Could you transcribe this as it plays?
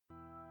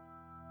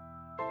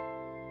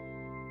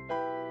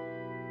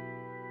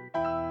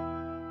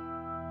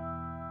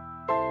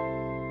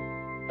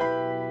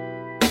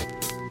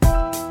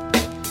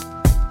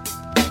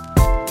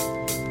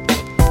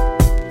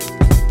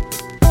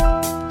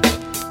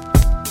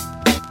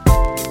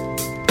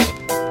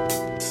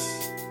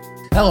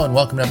Hello and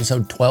welcome to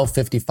episode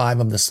 1255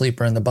 of The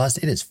Sleeper and the Bust.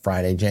 It is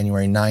Friday,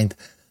 February 9th.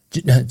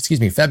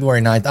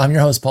 I'm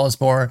your host, Paul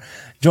Sporer,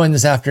 joined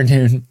this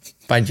afternoon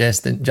by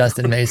Justin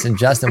Mason.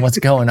 Justin, what's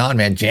going on,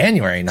 man?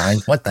 January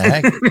 9th? What the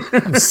heck?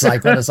 I'm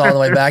cycling us all the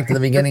way back to the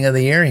beginning of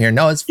the year here.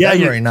 No, it's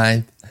February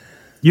 9th.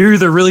 You're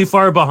either really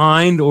far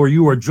behind or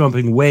you are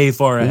jumping way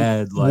far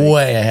ahead.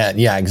 Way ahead.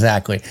 Yeah,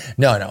 exactly.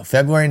 No.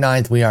 February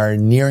 9th, we are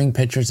nearing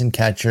pitchers and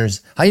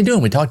catchers. How you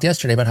doing? We talked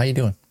yesterday about how you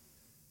doing.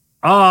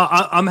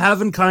 I'm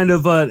having kind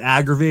of an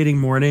aggravating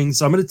morning,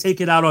 so I'm going to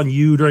take it out on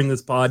you during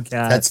this podcast.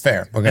 That's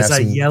fair. We're going to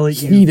have some yell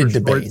at you heated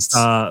debates.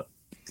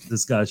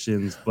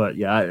 Discussions. But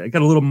yeah, I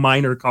got a little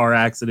minor car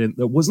accident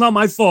that was not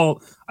my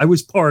fault. I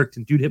was parked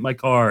and dude hit my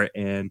car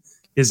and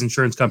his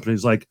insurance company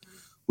was like,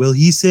 well,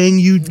 he's saying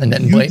you and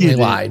then blatantly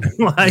lied.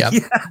 Yep.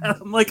 Yeah,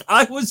 I'm like,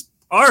 I was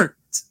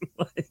parked.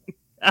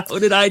 How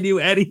did I do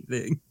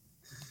anything?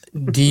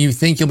 Do you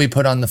think you'll be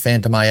put on the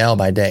Phantom IL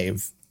by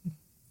Dave?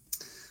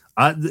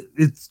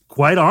 It's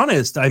quite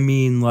honest. I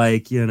mean,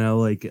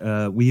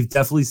 we've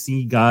definitely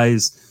seen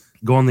guys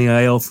go on the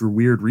IL for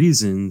weird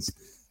reasons.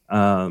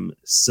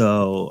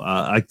 So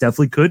I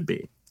definitely could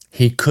be.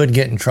 He could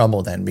get in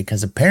trouble then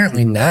because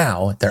apparently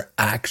now they're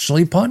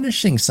actually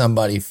punishing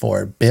somebody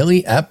for it.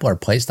 Billy Epler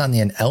placed on the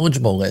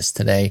ineligible list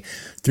today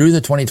through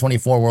the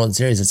 2024 World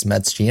Series. It's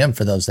Mets GM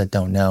for those that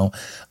don't know,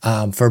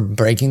 for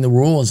breaking the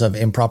rules of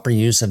improper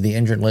use of the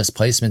injured list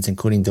placements,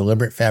 including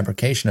deliberate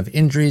fabrication of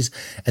injuries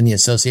and the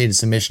associated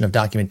submission of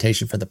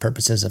documentation for the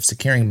purposes of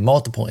securing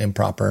multiple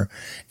improper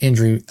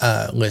injury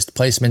list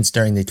placements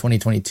during the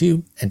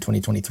 2022 and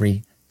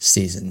 2023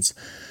 seasons.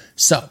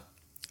 So,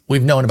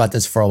 we've known about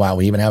this for a while.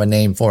 We even have a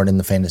name for it in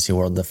the fantasy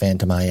world, the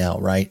Phantom IL,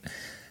 right?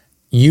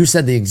 You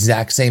said the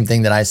exact same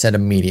thing that I said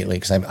immediately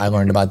because I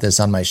learned about this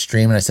on my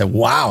stream and I said,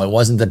 wow, it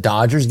wasn't the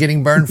Dodgers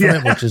getting burned from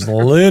it, which is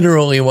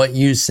literally what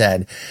you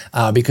said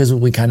because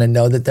we kind of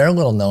know that they're a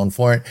little known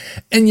for it.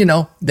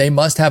 And, they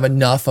must have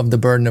enough of the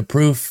burden of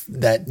proof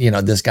that,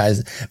 this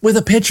guy's with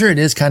a pitcher. It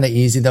is kind of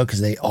easy though because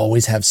they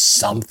always have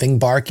something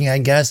barking, I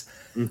guess.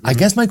 Mm-hmm. I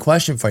guess my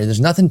question for you, there's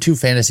nothing too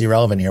fantasy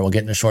relevant here. We'll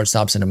get into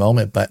shortstops in a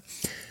moment, but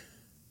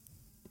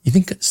you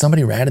think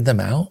somebody ratted them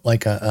out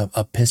like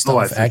a pissed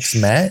off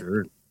ex-Met?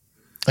 Sure.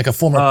 Like a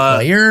former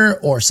player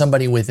or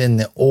somebody within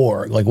the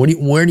org? Like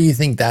where do you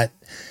think that?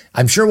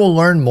 I'm sure we'll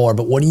learn more,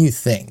 but what do you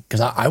think?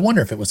 Because I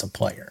wonder if it was a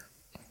player.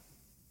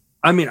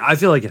 I mean, I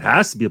feel like it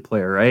has to be a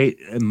player, right?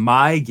 And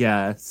my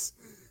guess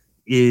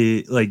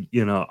is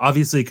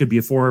obviously it could be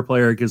a former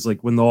player because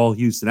when the all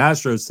Houston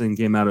Astros thing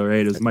came out,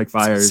 right, it was Mike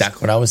Fiers. That's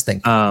exactly what I was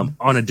thinking.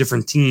 On a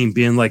different team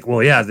being like,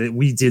 well, yeah,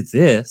 we did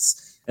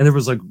this. And there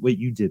was like, wait,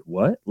 you did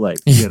what? But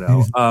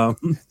I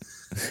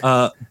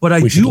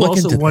do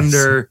also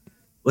wonder,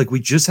 we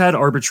just had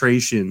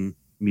arbitration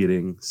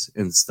meetings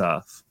and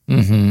stuff.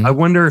 Mm-hmm. I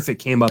wonder if it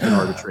came up in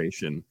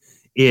arbitration,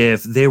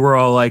 if they were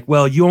all like,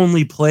 well, you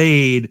only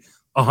played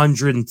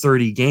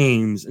 130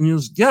 games. And he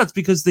was, yeah, it's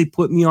because they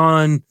put me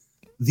on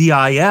the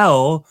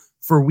IL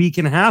for a week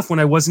and a half when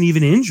I wasn't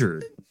even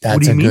injured.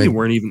 What do you mean you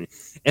weren't even?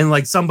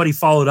 And somebody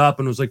followed up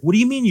and was like, what do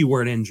you mean you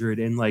weren't injured?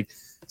 And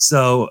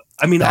so,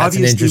 I mean, that's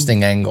obviously an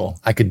interesting angle.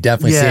 I could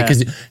definitely see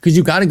it because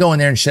you got to go in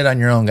there and shit on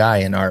your own guy.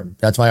 And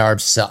that's why Arb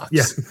sucks.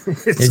 Yeah.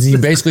 Is you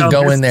basically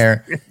go in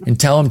there and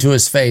tell him to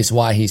his face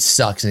why he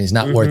sucks and he's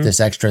not worth this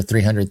extra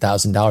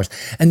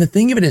 $300,000. And the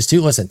thing of it is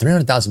too, listen,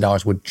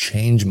 $300,000 would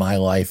change my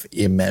life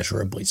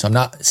immeasurably. So I'm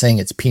not saying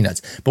it's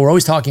peanuts, but we're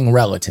always talking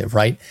relative,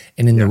 right?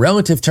 And in the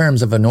relative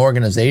terms of an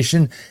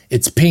organization,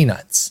 it's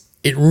peanuts.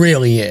 It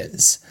really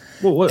is.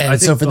 Well, I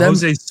think for them,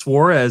 Jose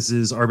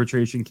Suarez's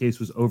arbitration case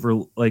was over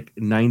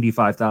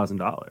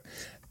 $95,000.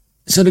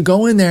 So to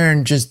go in there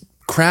and just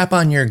crap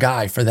on your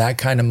guy for that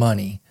kind of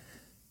money,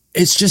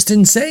 it's just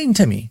insane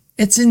to me.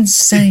 It's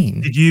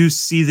insane. Did you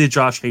see the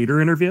Josh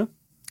Hader interview?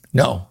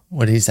 No.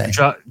 What did he say?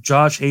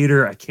 Josh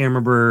Hader, I can't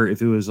remember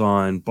if it was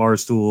on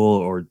Barstool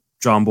or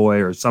John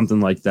Boy or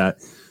something like that.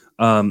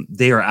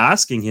 They are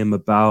asking him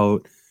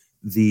about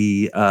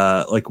the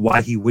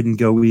why he wouldn't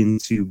go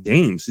into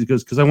games. He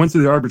goes, because I went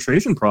through the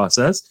arbitration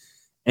process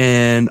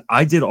and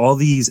I did all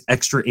these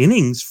extra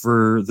innings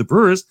for the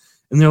Brewers,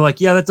 and they're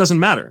like, yeah, that doesn't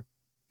matter.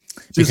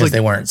 So because they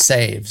weren't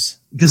saves.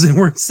 Because they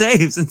weren't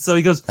saves. And so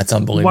he goes, that's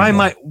unbelievable.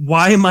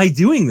 Why am I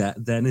doing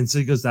that then? And so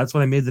he goes, that's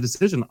when I made the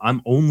decision.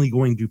 I'm only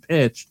going to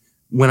pitch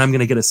when I'm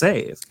going to get a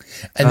save.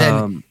 And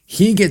then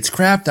he gets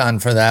crapped on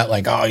for that,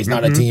 like, oh, he's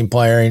not a team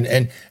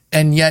player.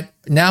 And yet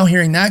now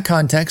hearing that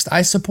context,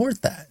 I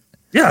support that.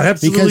 Yeah,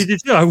 absolutely did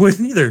too. I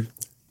wouldn't either.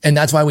 And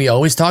that's why we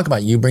always talk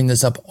about, you bring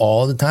this up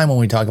all the time when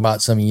we talk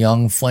about some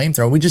young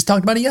flamethrower. We just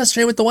talked about it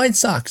yesterday with the White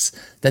Sox,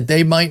 that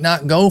they might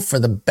not go for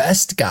the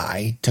best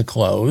guy to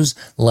close,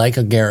 like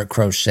a Garrett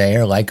Crochet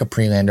or like a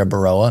Prelander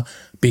Baroa,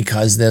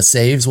 because the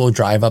saves will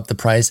drive up the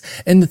price.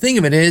 And the thing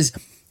of it is,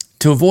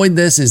 to avoid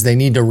this is they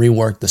need to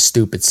rework the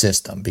stupid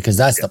system, because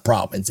that's the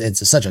problem.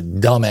 It's such a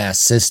dumbass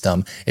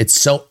system. It's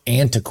so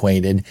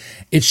antiquated.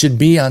 It should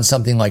be on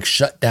something like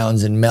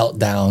shutdowns and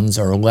meltdowns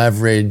or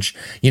leverage,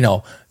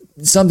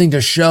 something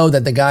to show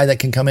that the guy that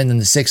can come in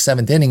the 6th,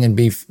 7th inning and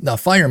be a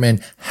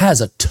fireman has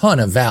a ton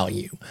of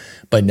value.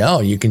 But no,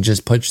 you can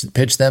just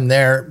pitch them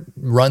there,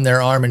 run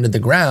their arm into the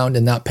ground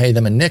and not pay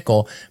them a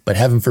nickel. But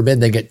heaven forbid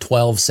they get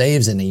 12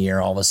 saves in a year.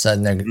 All of a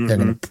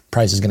sudden,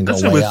 price is going to go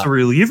way up. With the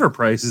reliever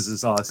prices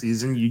this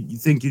offseason, you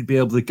think you'd be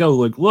able to go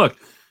like, look,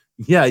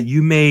 yeah,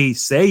 you may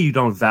say you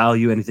don't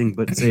value anything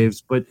but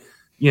saves, but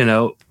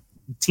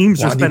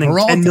teams are spending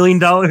 $10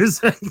 million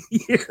a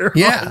year.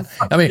 Yeah.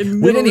 I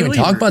mean, we didn't even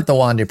talk about the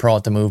Wandy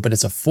Peralta move, but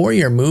it's a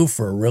 4-year move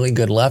for a really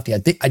good lefty.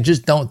 I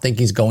just don't think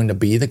he's going to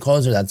be the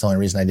closer. That's the only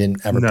reason I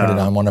didn't ever put it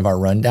on one of our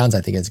rundowns.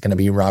 I think it's going to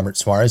be Robert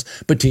Suarez.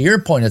 But to your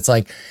point, it's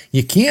like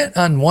you can't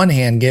on one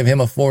hand give him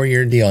a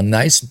 4-year deal, a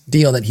nice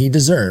deal that he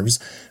deserves,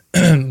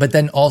 but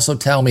then also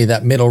tell me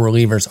that middle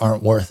relievers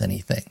aren't worth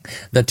anything.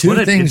 The two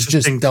things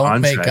just don't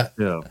make up.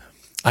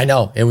 I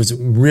know. It was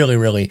really,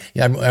 really,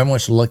 everyone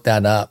should look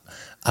that up.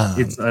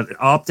 It's an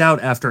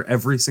opt-out after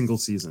every single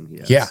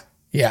season.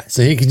 Yeah.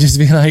 So he could just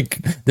be like,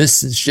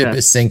 this ship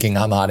is sinking.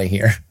 I'm out of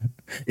here.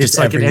 It's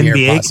like an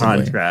NBA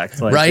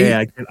contract. Like, right?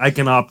 Hey, I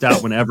can opt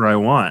out whenever I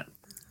want.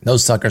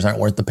 Those suckers aren't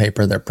worth the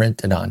paper they're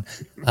printed on.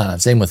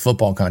 Same with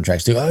football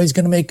contracts too. Oh, he's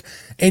going to make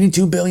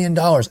 $82 billion.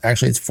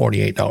 Actually, it's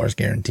 $48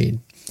 guaranteed.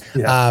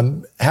 Yeah.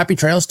 Happy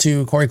trails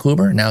to Corey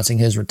Kluber announcing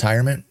his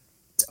retirement.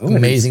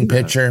 Amazing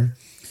pitcher.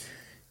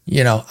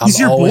 He's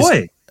your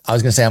boy. I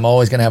was going to say, I'm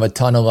always going to have a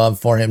ton of love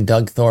for him.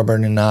 Doug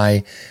Thorburn and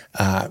I,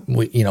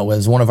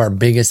 was one of our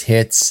biggest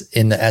hits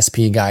in the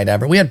SP guide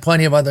ever. We had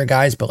plenty of other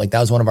guys, but that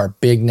was one of our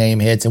big name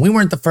hits. And we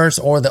weren't the first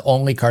or the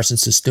only. Carson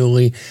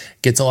Sestouli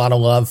gets a lot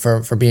of love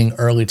for being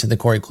early to the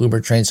Corey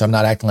Kluber train. So I'm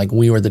not acting like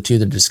we were the two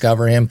to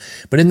discover him.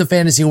 But in the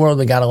fantasy world,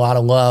 we got a lot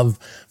of love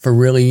for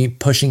really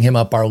pushing him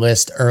up our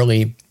list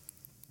early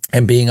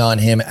and being on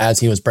him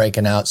as he was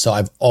breaking out. So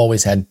I've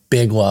always had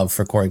big love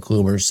for Corey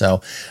Kluber.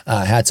 So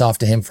hats off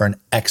to him for an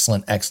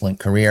excellent,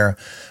 excellent career.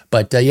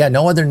 But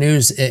no other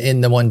news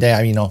in the one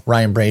day.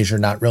 Ryan Brazier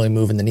not really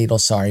moving the needle.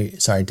 Sorry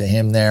to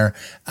him there.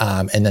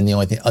 And then the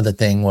only other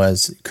thing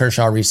was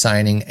Kershaw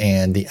re-signing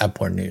and the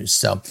Epler news.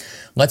 So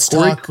let's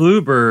talk.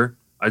 Corey Kluber,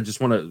 I just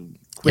want a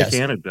quick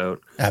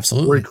anecdote.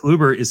 Absolutely. Corey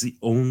Kluber is the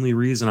only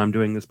reason I'm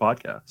doing this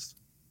podcast.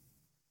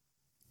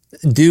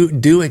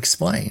 Do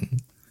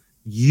explain.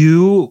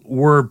 You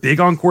were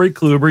big on Corey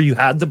Kluber. You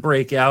had the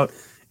breakout,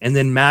 and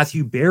then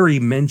Matthew Berry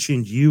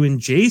mentioned you and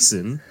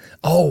Jason.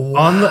 Oh,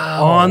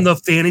 wow. on the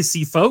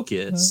Fantasy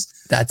Focus.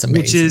 That's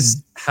amazing. Which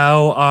is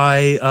how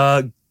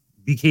I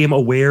became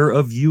aware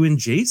of you and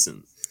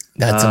Jason.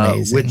 That's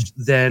amazing. Which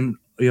then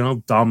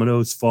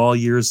dominoes fall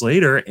years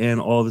later,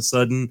 and all of a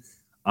sudden,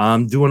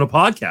 I'm doing a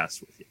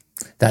podcast with you.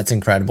 That's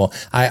incredible.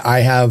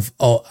 I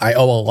owe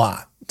a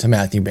lot to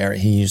Matthew Berry.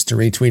 He used to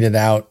retweet it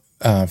out.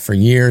 For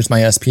years,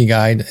 my SP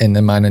guide, and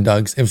then mine and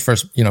Doug's. It was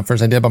first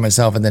I did it by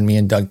myself, and then me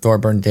and Doug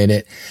Thorburn did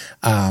it,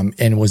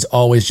 and was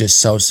always just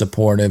so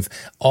supportive.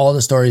 All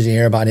the stories you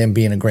hear about him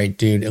being a great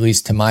dude, at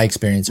least to my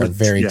experience, are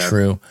very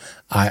true.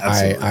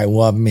 I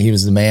love him. He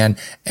was the man,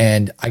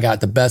 and I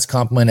got the best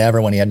compliment ever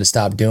when he had to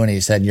stop doing it.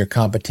 He said, "Your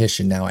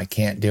competition now, I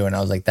can't do." And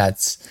I was like,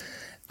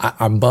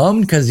 I'm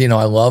bummed because,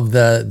 I love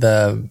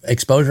the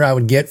exposure I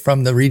would get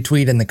from the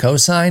retweet and the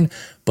cosign,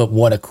 but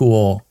what a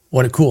cool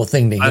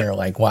thing to hear.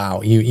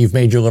 Wow, you've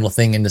made your little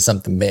thing into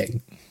something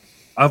big.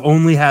 I've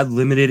only had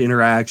limited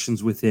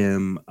interactions with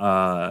him,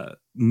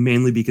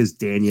 mainly because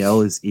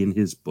Danielle is in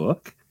his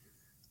book.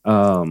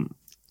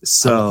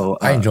 So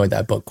I enjoyed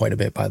that book quite a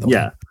bit, by the way.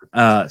 Yeah.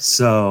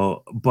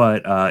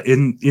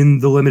 In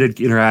the limited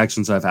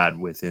interactions I've had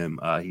with him,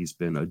 he's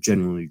been a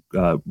genuinely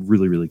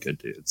really, really good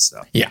dude.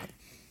 So yeah.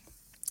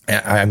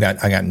 I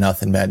got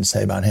nothing bad to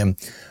say about him.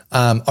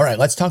 All right,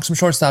 let's talk some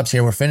shortstops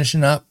here. We're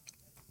finishing up.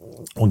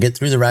 We'll get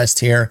through the rest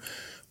here.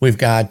 We've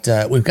got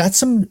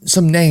some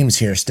names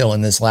here still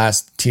in this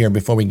last tier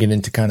before we get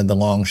into kind of the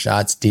long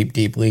shots,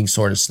 deep league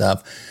sort of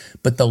stuff.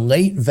 But the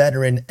late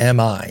veteran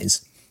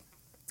MIs,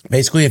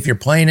 basically if you're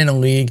playing in a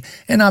league,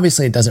 and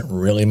obviously it doesn't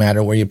really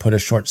matter where you put a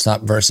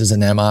shortstop versus an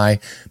MI,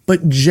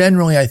 but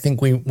generally I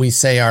think we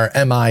say our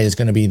MI is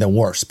going to be the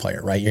worst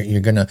player, right?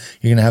 You're gonna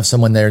have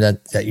someone there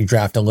that you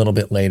draft a little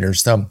bit later.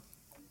 So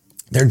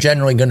they're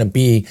generally going to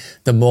be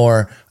the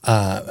more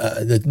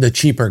the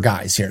cheaper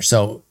guys here.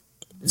 So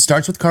it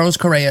starts with Carlos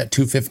Correa at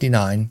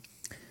 259,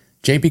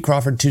 JP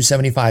Crawford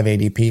 275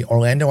 ADP,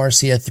 Orlando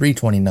Arcia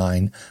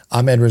 329,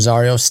 Ahmed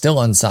Rosario still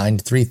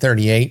unsigned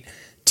 338,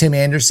 Tim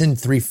Anderson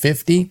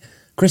 350,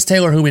 Chris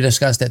Taylor, who we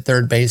discussed at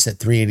third base at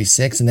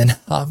 386, and then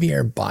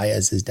Javier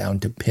Baez is down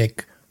to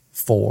pick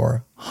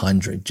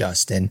 400.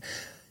 Justin.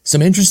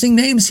 Some interesting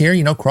names here.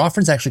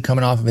 Crawford's actually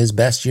coming off of his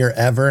best year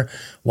ever,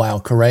 while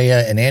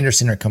Correa and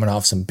Anderson are coming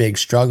off some big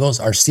struggles.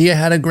 Arcia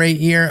had a great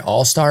year,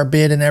 all-star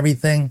bid and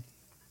everything.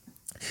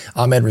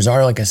 Ahmed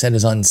Rosario, like I said,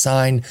 is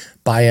unsigned.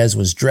 Baez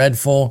was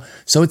dreadful.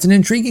 So it's an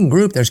intriguing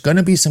group. There's going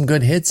to be some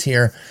good hits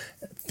here.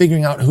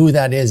 Figuring out who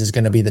that is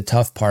going to be the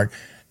tough part.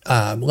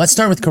 Let's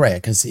start with Correa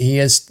because he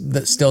is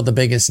still the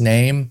biggest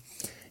name.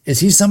 Is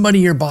he somebody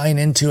you're buying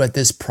into at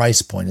this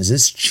price point? Is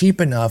this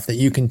cheap enough that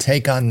you can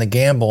take on the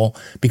gamble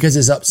because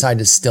his upside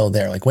is still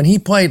there? Like when he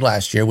played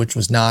last year, which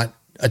was not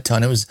a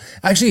ton, it was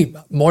actually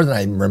more than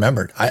I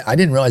remembered. I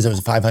didn't realize it was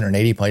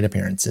 580 plate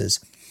appearances.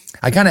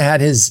 I kind of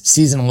had his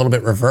season a little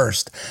bit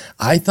reversed.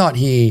 I thought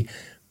he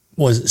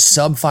was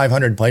sub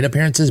 500 plate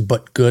appearances,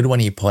 but good when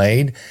he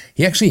played.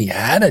 He actually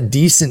had a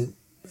decent,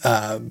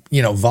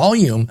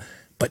 volume,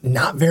 but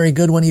not very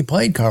good when he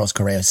played. Carlos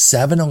Correa,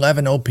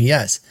 711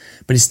 OPS,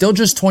 but he's still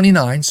just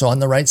 29. So on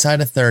the right side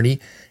of 30,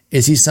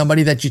 is he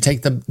somebody that you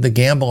take the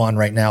gamble on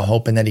right now,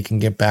 hoping that he can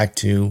get back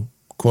to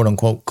quote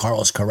unquote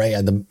Carlos Correa,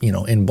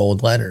 in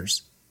bold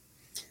letters?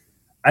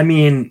 I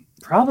mean,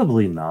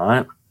 probably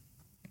not.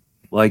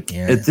 Like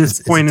at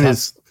this point,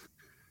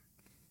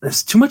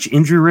 there's too much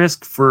injury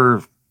risk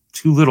for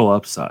too little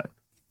upside.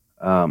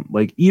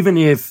 Even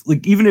if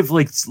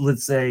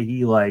let's say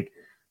he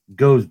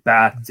goes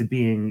back to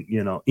being,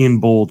 in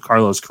bold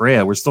Carlos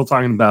Correa, we're still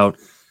talking about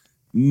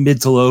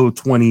mid to low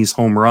 20s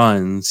home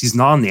runs. He's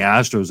not on the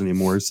Astros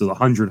anymore, so the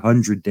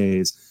 100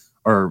 days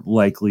are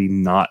likely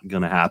not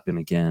going to happen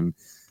again.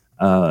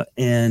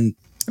 And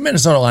the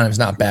Minnesota lineup is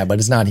not bad, but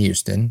it's not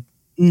Houston.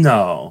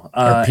 No.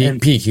 Or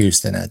peak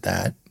Houston at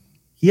that.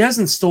 He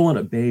hasn't stolen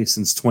a base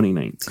since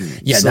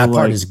 2019. Yeah, so that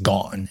part is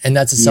gone. And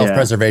that's a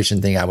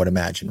self-preservation thing, I would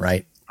imagine,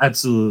 right?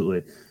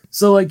 Absolutely.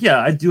 So, I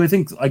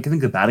think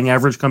the batting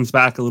average comes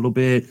back a little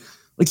bit.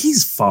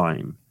 He's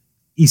fine,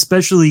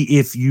 especially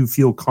if you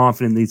feel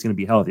confident that he's going to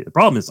be healthy. The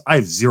problem is I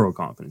have zero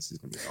confidence he's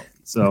going to be healthy.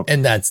 So,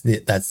 and that's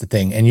the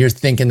thing. And you're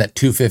thinking that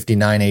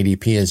 259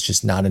 ADP is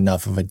just not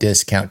enough of a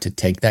discount to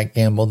take that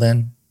gamble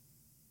then?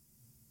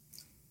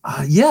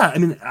 Yeah. I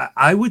mean,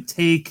 I would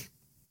take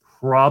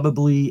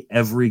probably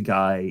every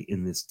guy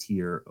in this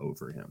tier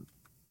over him.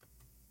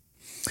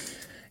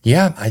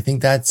 Yeah, I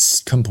think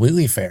that's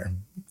completely fair.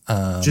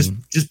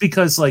 Just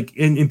because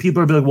and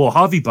people are like, well,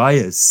 Javi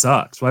Baez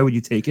sucks. Why would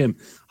you take him?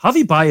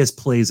 Javi Baez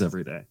plays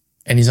every day.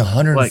 And he's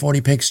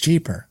 140 picks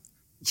cheaper.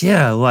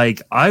 Yeah,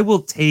 I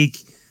will take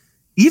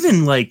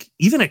even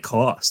at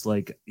cost,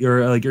 or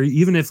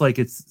even if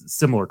it's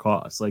similar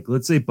cost.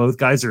 Let's say both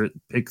guys are at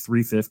pick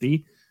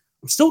 350.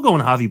 I'm still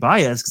going Javi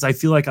Baez because I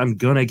feel like I'm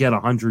gonna get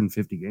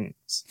 150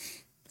 games.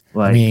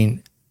 I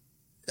mean,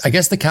 I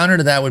guess the counter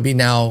to that would be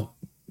now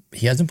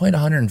he hasn't played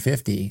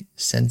 150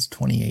 since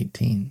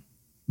 2018.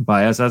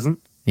 Baez hasn't?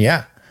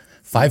 Yeah.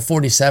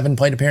 547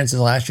 plate appearances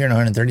last year in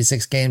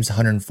 136 games,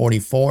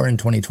 144 in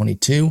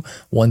 2022,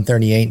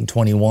 138 in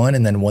 21,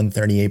 and then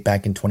 138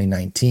 back in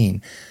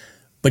 2019.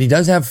 But he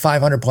does have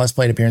 500 plus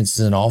plate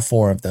appearances in all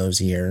four of those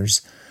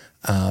years.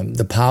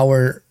 The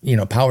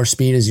power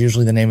speed is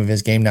usually the name of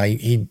his game. Now,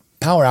 he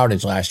power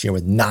outage last year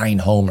with 9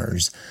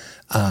 homers.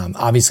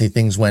 Obviously,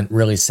 things went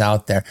really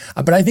south there.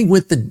 But I think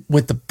with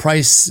the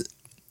price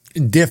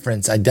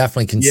difference, I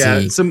definitely can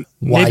see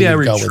why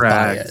you go with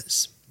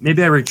Baez.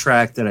 Maybe I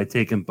retract that I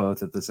take them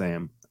both at the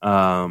same.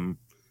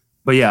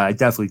 But yeah, I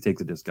definitely take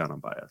the discount on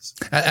Baez.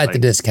 At the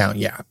discount,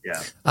 yeah.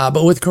 Yeah.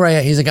 But with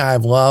Correa, he's a guy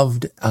I've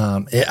loved.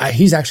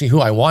 He's actually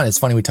who I want. It's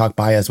funny we talked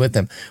Baez with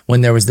him.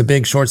 When there was the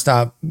big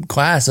shortstop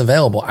class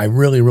available, I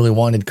really, really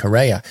wanted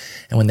Correa.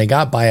 And when they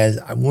got Baez,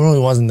 I really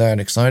wasn't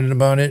that excited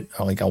about it.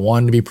 I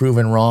wanted to be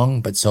proven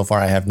wrong, but so far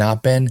I have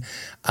not been.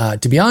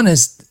 To be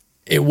honest,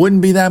 it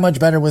wouldn't be that much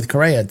better with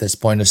Correa at this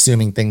point,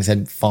 assuming things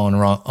had fallen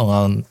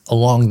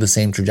along the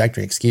same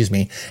trajectory,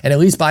 And at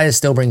least Baez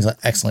still brings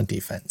excellent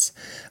defense.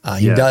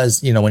 He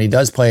does, when he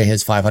does play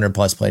his 500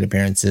 plus plate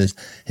appearances,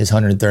 his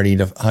 130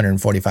 to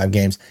 145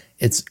 games,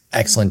 it's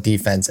excellent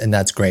defense, and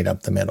that's great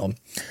up the middle.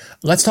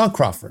 Let's talk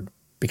Crawford,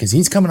 because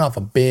he's coming off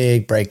a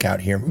big breakout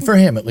here, for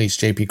him at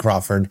least, JP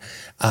Crawford.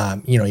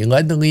 He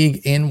led the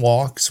league in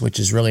walks, which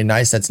is really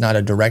nice. That's not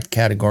a direct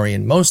category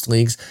in most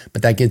leagues,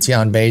 but that gets you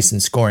on base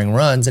and scoring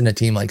runs in a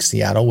team like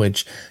Seattle,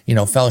 which,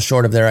 fell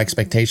short of their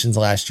expectations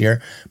last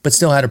year, but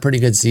still had a pretty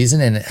good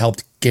season, and it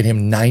helped get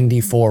him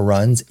 94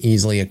 runs,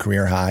 easily a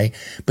career high.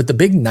 But the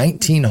big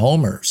 19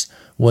 homers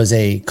was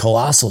a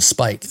colossal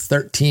spike,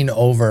 13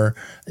 over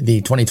the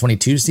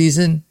 2022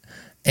 season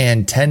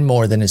and 10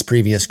 more than his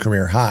previous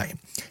career high.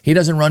 He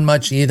doesn't run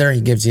much either.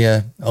 He gives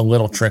you a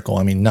little trickle.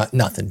 I mean,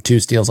 nothing. 2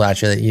 steals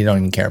last year. You don't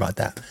even care about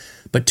that.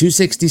 But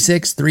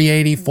 266,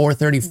 380,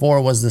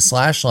 434 was the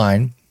slash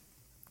line.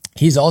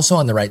 He's also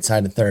on the right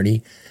side of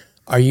 30.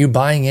 Are you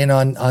buying in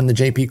on the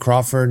JP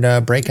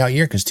Crawford breakout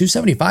year? Because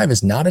 275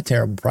 is not a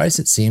terrible price,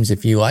 it seems,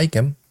 if you like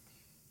him.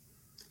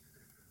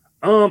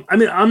 I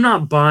mean, I'm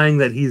not buying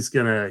that he's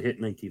going to hit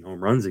 19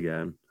 home runs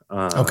again.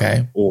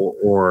 Okay.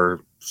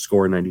 Or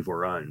score 94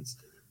 runs.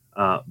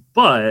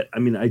 But I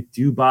mean, I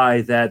do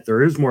buy that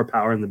there is more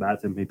power in the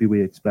bat than maybe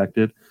we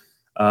expected.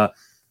 I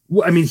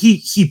mean,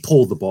 he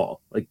pulled the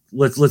ball.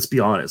 Let's be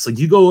honest.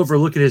 You go over,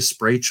 look at his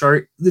spray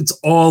chart. It's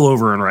all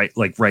over in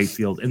right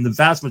field, and the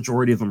vast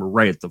majority of them are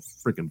right at the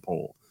freaking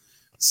pole.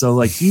 So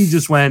he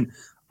just went,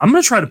 I'm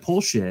gonna try to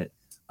pull shit,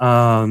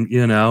 and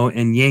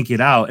yank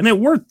it out, and it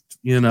worked.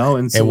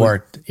 And so it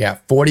worked. Yeah,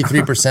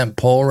 43%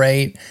 pull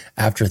rate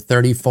after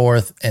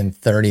 34th and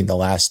 30 the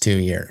last 2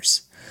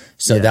 years.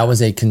 So that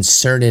was a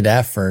concerted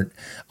effort,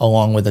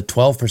 along with a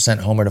 12%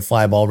 homer to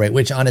fly ball rate,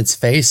 which on its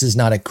face is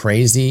not a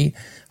crazy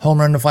home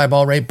run to fly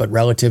ball rate, but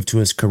relative to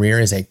his career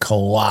is a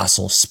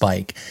colossal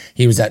spike.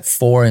 He was at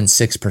 4% and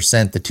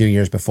 6% the 2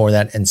 years before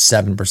that, and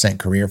 7%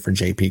 career for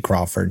JP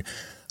Crawford.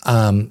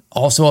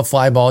 Also a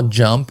fly ball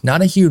jump,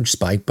 not a huge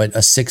spike, but a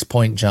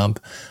 6-point jump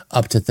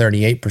up to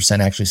 38%,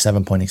 actually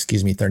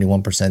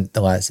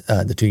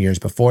 31% the 2 years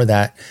before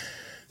that.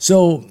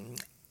 So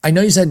I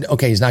know you said,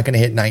 okay, he's not going to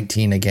hit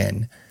 19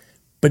 again,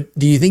 but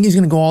do you think he's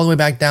going to go all the way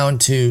back down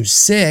to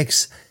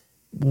 6,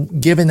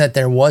 given that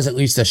there was at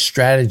least a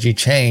strategy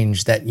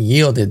change that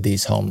yielded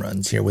these home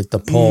runs here with the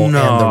pull and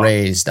the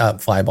raised up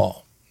fly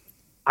ball?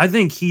 I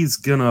think he's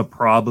going to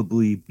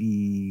probably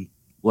be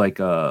like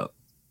a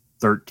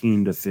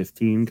 13 to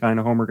 15 kind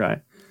of homer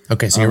guy.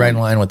 Okay, so you're right in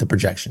line with the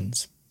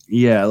projections.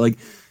 Yeah, like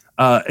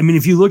I mean,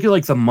 if you look at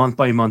like the month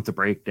by month the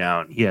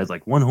breakdown, he had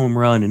like 1 home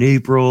run in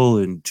April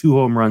and 2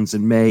 home runs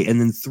in May,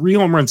 and then 3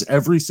 home runs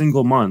every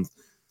single month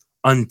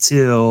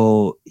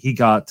until he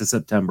got to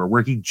September,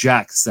 where he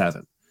jacked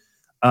 7.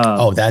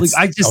 That's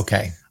like,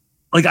 okay.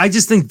 Like, I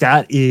just think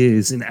that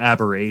is an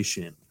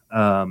aberration.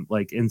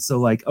 And so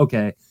like,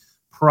 okay,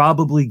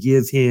 probably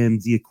give him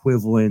the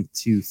equivalent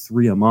to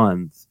 3 a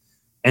month.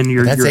 And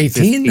that's you're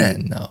 18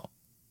 then,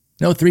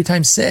 no, 3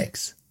 times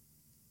 6.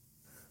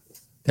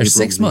 There's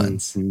April, 6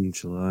 months. June,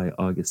 July,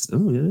 August.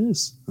 Oh, it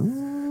is.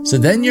 Oh. So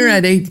then you're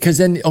at 8, because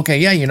then, okay,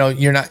 yeah,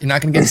 you're not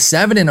going to get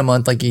 7 in a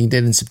month like you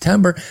did in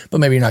September, but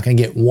maybe you're not going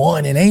to get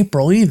 1 in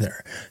April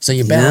either. So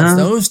you balance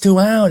those two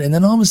out, and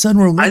then all of a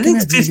sudden we're looking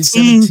at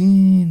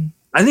 17.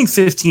 I think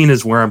 15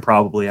 is where I'm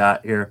probably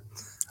at here.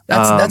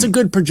 That's a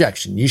good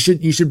projection. You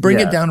should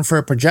bring it down for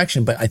a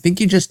projection, but I think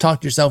you just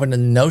talked yourself into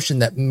the notion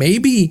that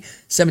maybe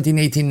 17,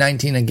 18,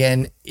 19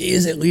 again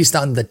is at least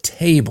on the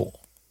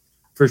table.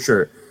 For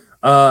sure.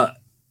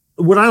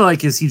 What I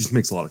like is he just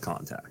makes a lot of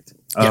contact.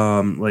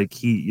 Like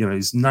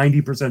he's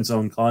 90%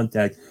 zone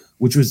contact,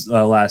 which was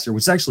last year,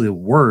 which is actually the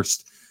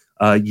worst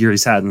year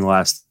he's had in the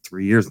last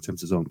 3 years in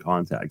terms of zone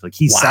contact. Like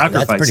he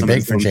sacrificed some of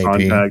his zone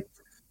contact.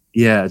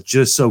 Yeah,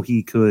 just so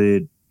he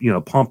could,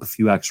 pump a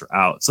few extra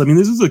outs. So, I mean,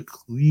 this is a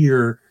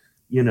clear,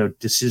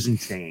 decision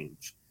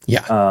change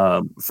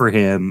for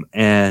him.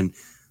 And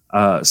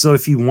so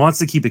if he wants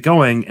to keep it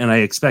going, and I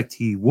expect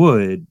he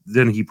would,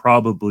 then he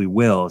probably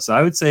will. So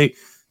I would say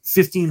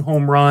 15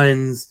 home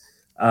runs.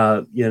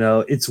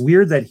 It's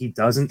weird that he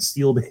doesn't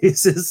steal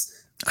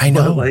bases. I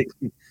know.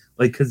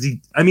 Because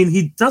he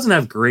doesn't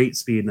have great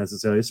speed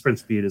necessarily. His sprint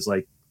speed is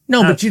like,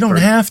 no, but you don't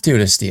have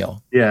to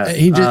steal. Yeah,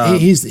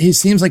 he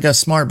seems like a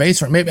smart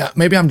base runner.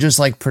 Maybe I'm just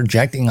like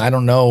projecting. I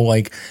don't know,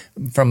 like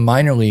from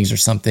minor leagues or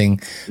something.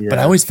 Yeah. But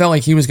I always felt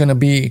like he was going to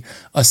be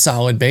a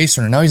solid base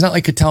runner. Now he's not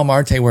like Ketel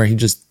Marte where he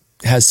just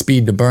has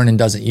speed to burn and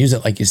doesn't use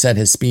it. Like you said,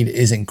 his speed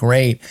isn't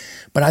great,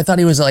 but I thought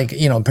he was like,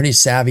 a pretty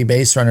savvy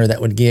base runner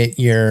that would get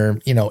your,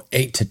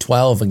 8 to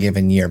 12 a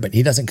given year, but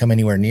he doesn't come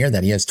anywhere near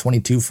that. He has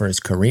 22 for his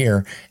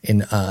career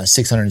in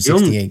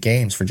 668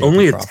 games for JP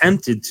only Crawford.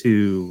 Attempted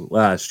to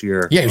last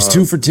year. Yeah, he was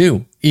 2 for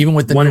 2, even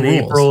with the one new in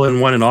rules. April and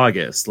 1 in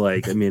August.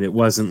 Like, I mean, it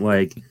wasn't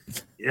like,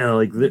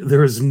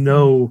 there was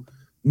no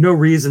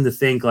reason to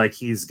think like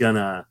he's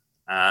gonna,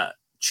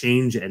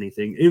 change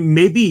anything. It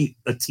may be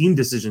a team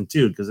decision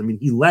too, because I mean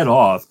he led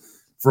off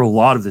for a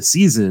lot of the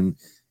season,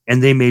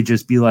 and they may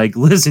just be like,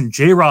 "Listen,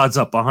 J-Rod's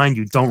up behind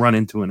you. Don't run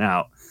into an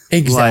out."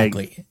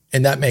 Exactly,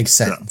 and that makes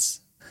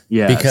sense.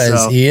 Yeah,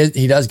 because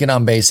he does get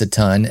on base a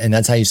ton, and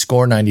that's how you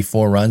score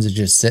 94 runs. Is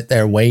just sit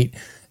there, wait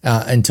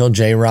until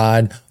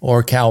J-Rod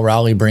or Cal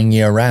Raleigh bring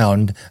you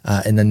around,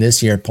 and then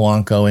this year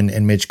Polanco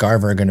and Mitch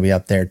Garver are going to be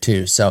up there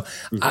too. So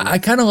I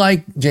kind of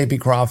like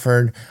JP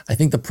Crawford. I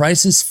think the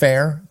price is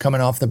fair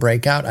coming off the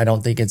breakout. I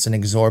don't think it's an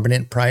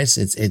exorbitant price.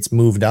 It's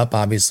moved up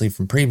obviously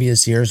from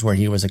previous years where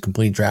he was a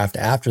complete draft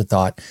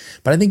afterthought.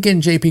 But I think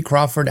getting JP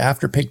Crawford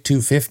after pick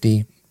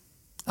 250,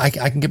 I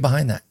can get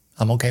behind that.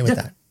 I'm okay with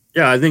that.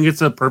 Yeah, I think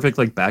it's a perfect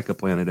like backup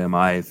plan at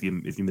MI if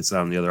you miss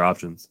out on the other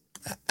options.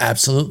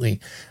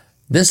 Absolutely.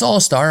 This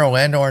All-Star,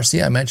 Orlando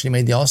Arcia, I mentioned he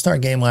made the All-Star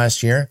game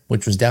last year,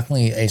 which was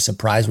definitely a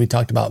surprise. We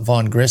talked about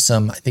Vaughn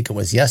Grissom, I think it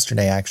was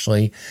yesterday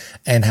actually,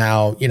 and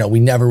how, we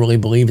never really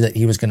believed that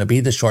he was going to be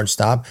the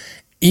shortstop.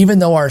 Even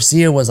though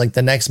Arcia was like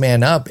the next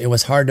man up, it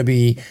was hard to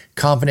be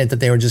confident that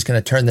they were just going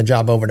to turn the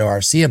job over to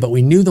Arcia, but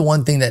we knew the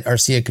one thing that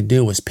Arcia could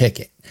do was pick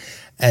it.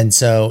 And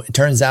so it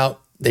turns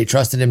out they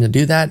trusted him to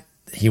do that.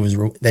 He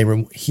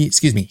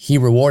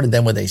rewarded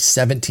them with a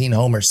 17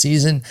 homer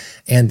season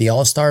and the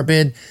All-Star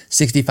bid,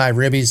 65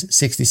 ribbies,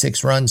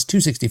 66 runs,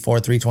 264,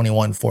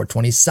 321,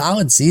 420.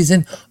 Solid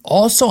season,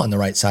 also on the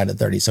right side of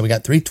 30. So we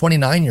got 3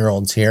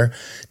 29-year-olds here.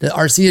 Did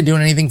Arcia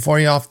doing anything for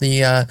you off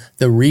the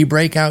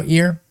re-breakout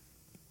year?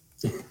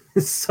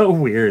 It's so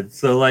weird.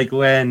 So like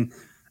when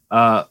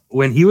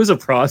he was a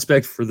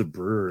prospect for the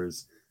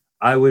Brewers,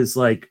 I was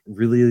like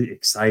really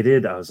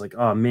excited. I was like,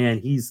 oh man,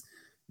 he's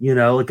I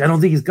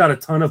don't think he's got a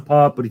ton of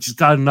pop, but he's just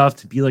got enough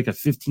to be like a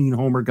 15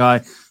 homer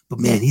guy.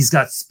 But man, he's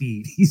got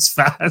speed. He's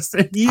fast.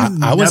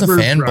 And I was a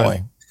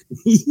fanboy.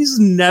 He's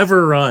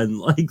never run.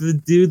 Like the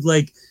dude,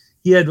 like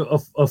he had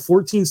a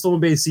 14 stolen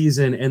base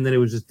season, and then it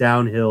was just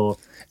downhill.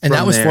 And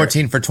that was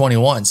 14 for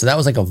 21. So that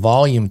was like a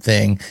volume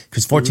thing,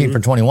 because 14 for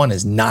 21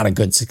 is not a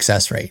good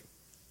success rate.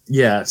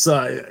 Yeah.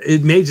 So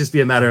it may just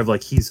be a matter of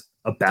like he's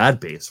a bad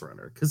base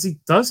runner, because he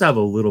does have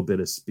a little bit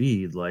of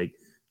speed. Like,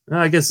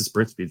 I guess his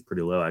sprint speed is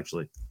pretty low,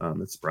 actually.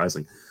 It's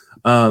surprising.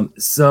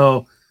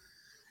 So,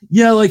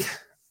 yeah, like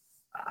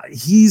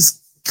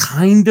he's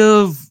kind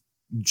of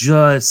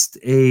just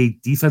a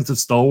defensive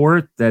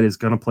stalwart that is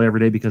going to play every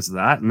day because of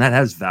that, and that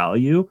has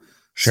value.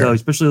 Sure. So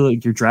especially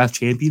like your draft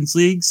champions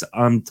leagues,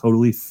 I'm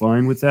totally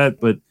fine with that.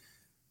 But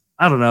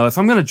I don't know, if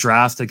I'm going to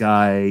draft a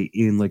guy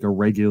in like a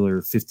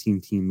regular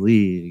 15 team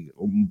league,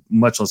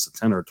 much less a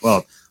 10 or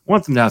 12, I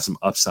want them to have some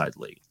upside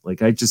late. Like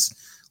this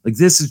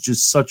is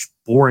just such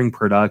boring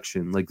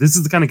production. Like this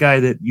is the kind of guy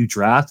that you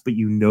draft, but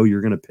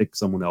you're going to pick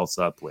someone else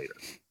up later.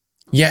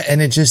 Yeah.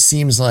 And it just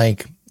seems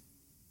like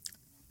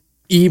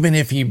even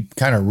if he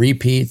kind of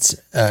repeats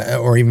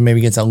or even maybe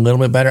gets a little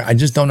bit better, I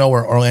just don't know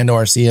where Orlando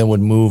Arcia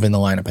would move in the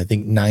lineup. I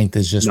think 9th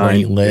is just where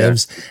he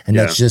lives, and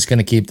that's just going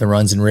to keep the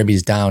runs and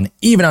ribbies down,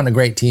 even on a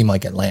great team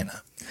like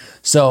Atlanta.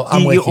 So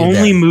he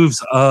only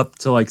moves up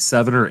to like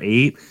 7 or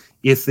 8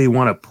 if they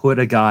want to put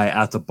a guy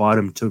at the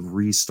bottom to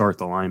restart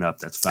the lineup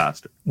that's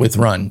faster. With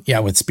run,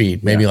 with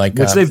speed. Maybe like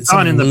which they've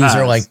done in the past.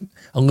 Like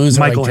a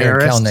loser Michael like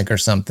Harris. Kelnick or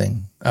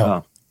something.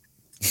 Oh.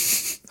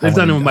 They've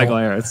done it with Michael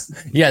Harris.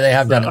 Yeah, they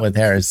have done it with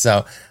Harris.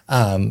 So,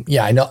 I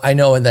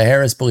know the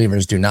Harris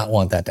believers do not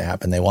want that to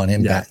happen. They want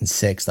him batting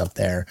 6th up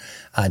there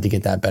to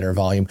get that better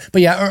volume.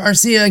 But yeah,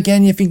 Arcia,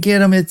 again, if you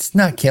get him, it's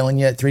not killing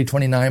you at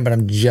 329, but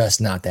I'm just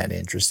not that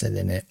interested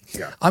in it.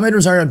 Yeah. Ahmed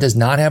Rosario does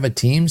not have a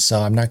team,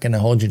 so I'm not going to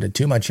hold you to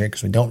too much here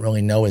because we don't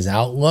really know his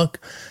outlook.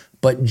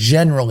 But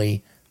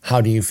generally, how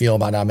do you feel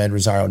about Ahmed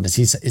Rosario? Is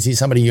he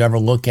somebody you ever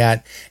look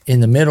at in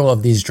the middle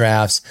of these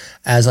drafts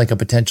as like a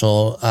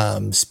potential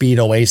speed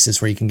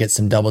oasis where you can get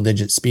some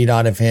double-digit speed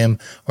out of him,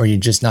 or are you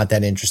just not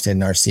that interested in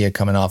Arcia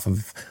coming off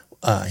of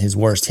his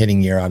worst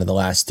hitting year out of the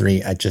last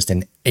 3 at just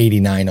an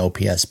 89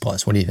 OPS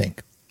plus? What do you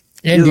think?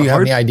 And do you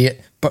have any idea?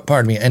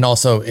 Pardon me. And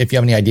also, if you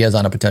have any ideas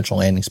on a potential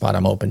landing spot,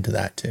 I'm open to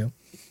that too.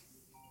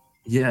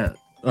 Yeah.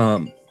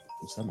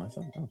 Is that my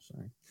phone? Oh,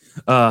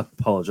 sorry.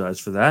 Apologize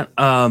for that.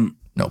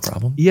 No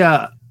problem.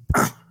 Yeah.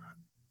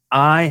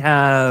 I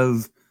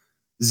have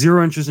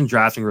zero interest in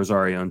drafting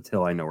Rosario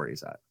until I know where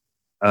he's at.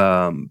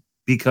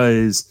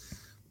 Because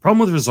the problem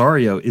with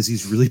Rosario is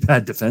he's really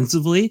bad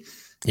defensively.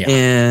 Yeah.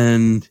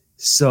 And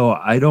so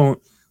I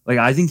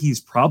think he's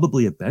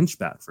probably a bench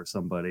bat for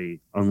somebody,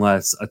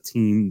 unless a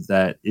team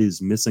that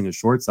is missing a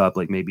shortstop,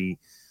 like maybe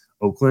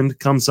Oakland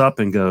comes up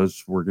and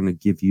goes, we're going to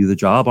give you the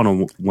job on a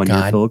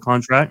 1-year pillow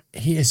contract.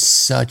 He is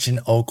such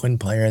an Oakland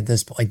player at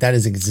this point. Like, that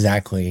is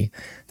exactly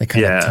the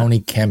kind of Tony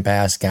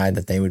Kemp-ass guy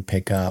that they would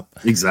pick up.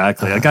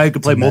 Exactly. A guy who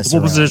could play multiple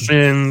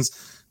positions.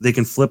 They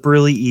can flip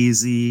really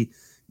easy,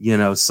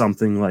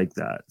 something like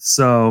that.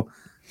 So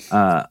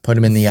put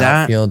him in the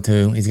outfield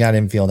too. He's got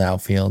infield,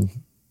 outfield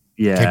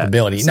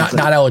capability. Not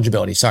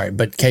eligibility, sorry,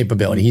 but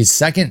capability. He's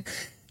second.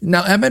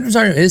 Now, Ahmed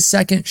Rosario is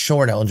second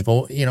short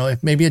eligible.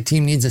 If maybe a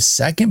team needs a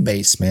second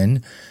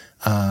baseman,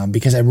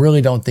 because I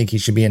really don't think he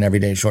should be an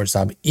everyday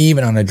shortstop,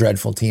 even on a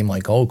dreadful team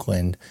like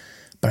Oakland.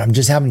 But I'm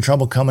just having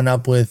trouble coming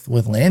up with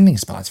landing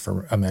spots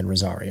for Ahmed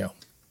Rosario.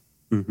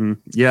 Mm-hmm.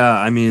 Yeah,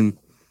 I mean,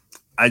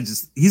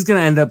 he's going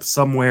to end up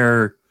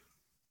somewhere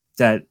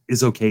that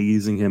is okay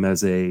using him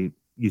as a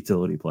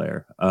utility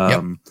player.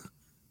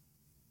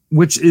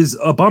 Which is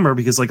a bummer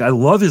because, I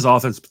love his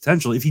offense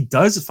potential. If he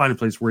does find a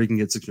place where he can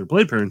get 600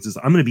 plate appearances,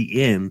 I'm going to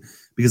be in,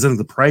 because I think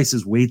the price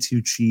is way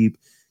too cheap.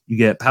 You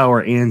get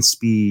power and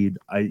speed.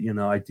 I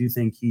do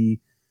think he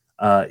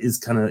is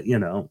kind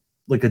of,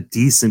 like a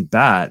decent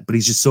bat, but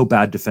he's just so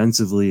bad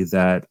defensively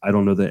that I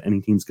don't know that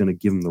any team's going to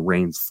give him the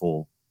reins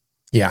full.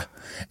 Yeah.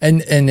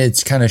 And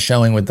it's kind of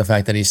showing with the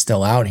fact that he's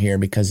still out here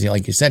because,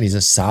 like you said, he's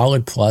a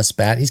solid plus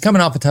bat. He's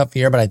coming off a tough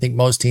year, but I think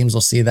most teams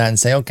will see that and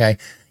say, okay,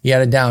 you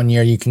had a down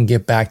year, you can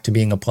get back to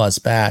being a plus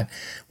bat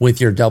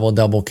with your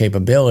double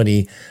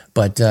capability.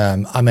 But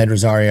Ahmed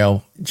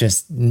Rosario,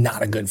 just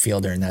not a good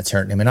fielder, and that's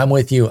hurting him. And I'm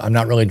with you. I'm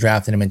not really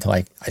drafting him until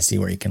I see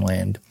where he can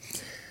land.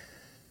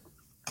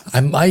 I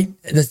might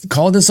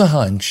call this a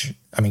hunch.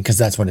 I mean, because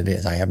that's what it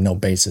is. I have no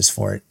basis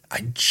for it.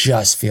 I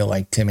just feel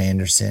like Tim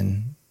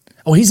Anderson.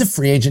 Oh, he's a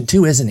free agent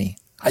too, isn't he?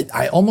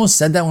 I almost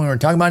said that when we were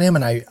talking about him,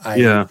 and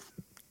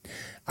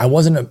I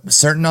wasn't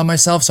certain on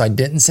myself, so I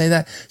didn't say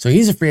that. So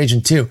he's a free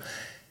agent too.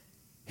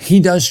 He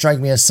does strike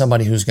me as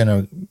somebody who's going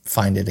to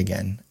find it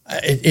again.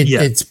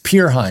 It's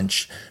pure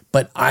hunch,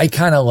 but I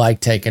kind of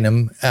like taking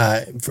him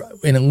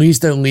in at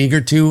least a league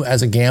or two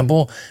as a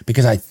gamble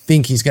because I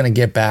think he's going to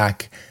get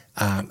back.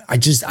 I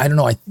don't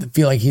know. I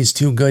feel like he's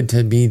too good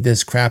to be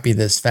this crappy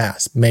this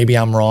fast. Maybe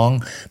I'm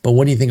wrong, but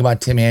what do you think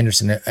about Tim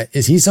Anderson?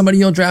 Is he somebody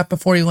you'll draft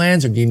before he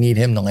lands, or do you need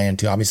him to land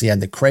too? Obviously, he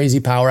had the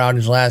crazy power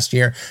outage last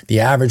year. The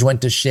average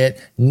went to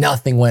shit.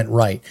 Nothing went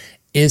right.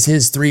 Is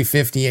his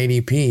 350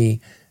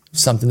 ADP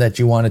something that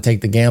you want to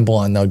take the gamble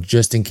on, though,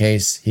 just in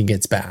case he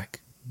gets back?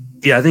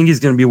 Yeah, I think he's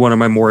going to be one of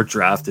my more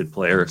drafted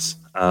players.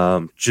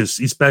 Just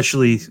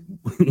especially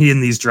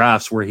in these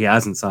drafts where he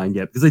hasn't signed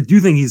yet, because I do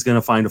think he's going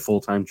to find a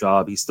full-time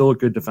job. He's still a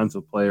good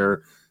defensive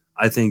player.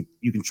 I think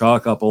you can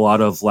chalk up a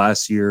lot of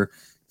last year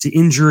to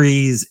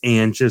injuries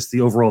and just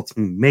the overall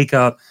team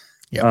makeup.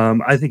 Yeah.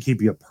 I think he'd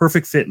be a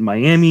perfect fit in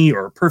Miami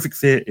or a perfect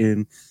fit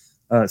in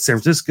San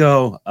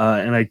Francisco.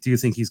 And I do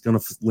think he's going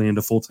to land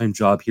a full-time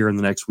job here in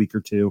the next week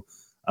or two.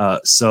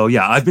 So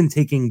yeah, I've been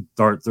taking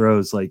dart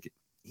throws. Like,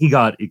 he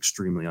got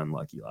extremely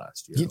unlucky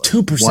last year.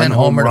 2%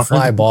 homer to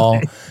fly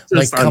ball.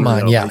 Like, come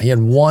on. Yeah. He had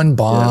one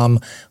bomb. Yeah.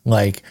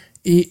 Like,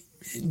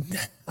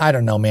 I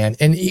don't know, man.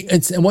 And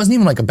it wasn't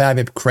even like a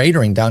BABIP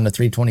cratering down to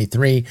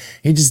 323.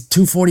 He just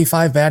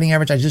 245 batting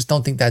average. I just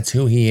don't think that's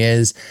who he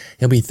is.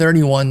 He'll be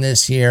 31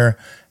 this year.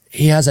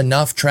 He has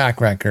enough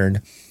track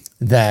record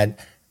that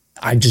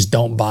I just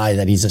don't buy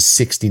that he's a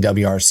 60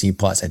 WRC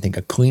plus. I think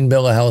a clean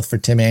bill of health for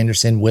Tim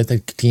Anderson with a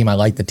team. I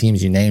like the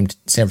teams you named,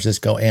 San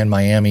Francisco and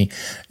Miami.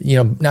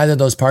 Neither of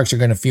those parks are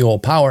going to fuel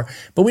power,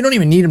 but we don't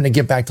even need him to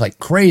get back to like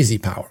crazy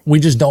power. We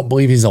just don't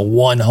believe he's a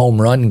one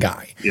home run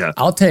guy. Yeah.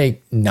 I'll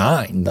take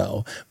 9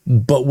 though,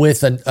 but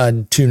with a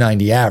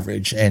 290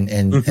 average and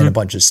a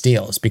bunch of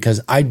steals,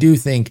 because I do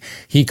think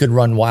he could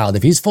run wild.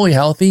 If he's fully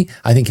healthy,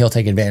 I think he'll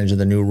take advantage of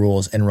the new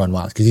rules and run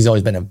wild, because he's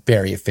always been a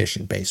very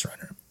efficient base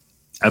runner.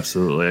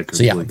 Absolutely. I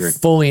completely agree.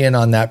 Fully in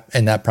on that,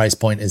 and that price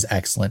point is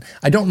excellent.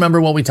 I don't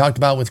remember what we talked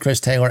about with Chris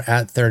Taylor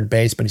at third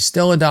base, but he's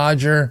still a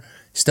Dodger,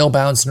 still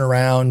bouncing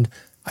around.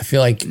 I feel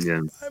like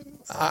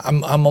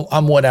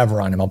I'm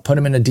whatever on him. I'll put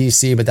him in a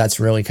DC, but that's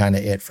really kind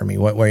of it for me.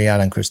 Where are you at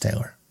on Chris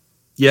Taylor?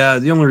 Yeah,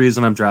 the only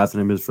reason I'm drafting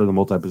him is for the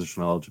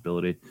multi-positional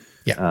eligibility.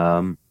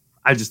 Yeah.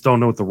 I just don't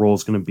know what the role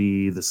is going to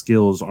be. The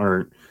skills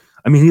aren't.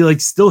 I mean, he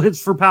still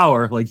hits for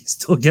power. He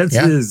still gets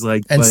his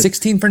and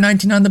 16 for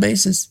 19 on the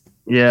bases.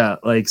 Yeah,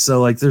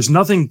 there's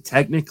nothing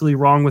technically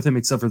wrong with him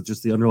except for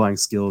just the underlying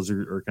skills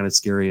are kind of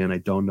scary, and I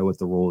don't know what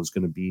the role is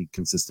going to be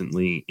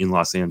consistently in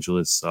Los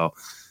Angeles. So,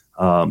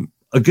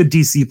 a good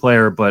DC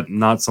player, but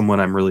not someone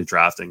I'm really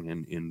drafting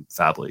in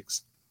Fab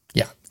Leagues.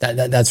 Yeah,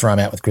 that's where I'm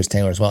at with Chris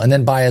Taylor as well. And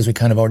then Baez, we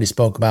kind of already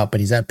spoke about, but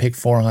he's at pick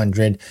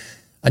 400.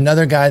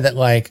 Another guy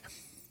that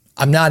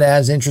I'm not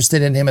as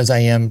interested in him as I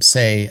am,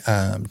 say,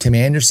 Tim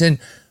Anderson,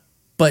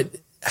 but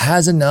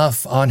has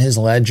enough on his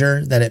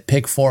ledger that at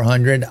pick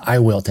 400, I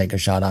will take a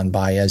shot on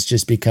Baez,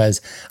 just because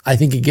I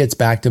think he gets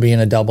back to being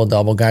a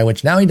double-double guy,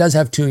 which now he does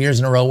have 2 years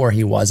in a row where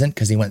he wasn't,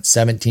 because he went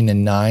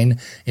 17-9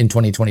 in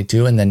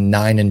 2022 and then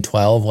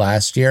 9-12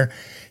 last year.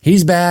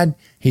 He's bad.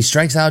 He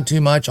strikes out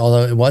too much,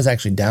 although it was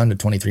actually down to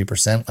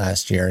 23%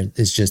 last year.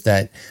 It's just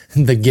that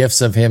the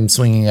gifts of him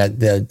swinging at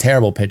the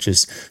terrible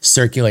pitches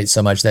circulate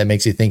so much that it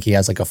makes you think he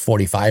has a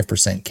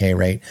 45% K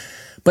rate.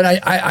 But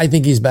I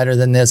think he's better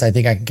than this. I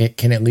think I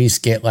can at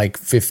least get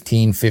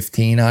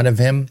 15 out of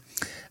him.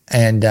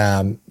 And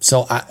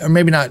or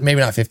maybe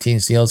not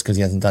 15 steals, because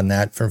he hasn't done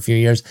that for a few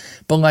years,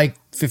 but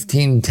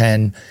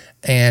 15-10,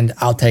 and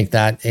I'll take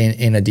that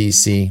in a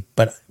DC.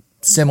 But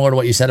similar to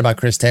what you said about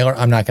Chris Taylor,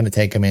 I'm not going to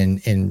take him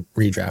in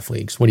redraft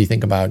leagues. What do you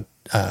think about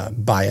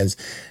Baez?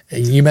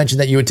 You mentioned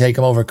that you would take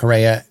him over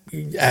Correa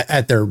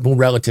at their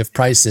relative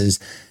prices,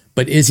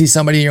 but is he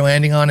somebody you're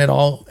landing on at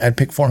all at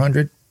pick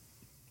 400?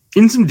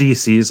 In some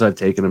DCs, I've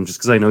taken him just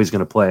because I know he's going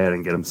to play it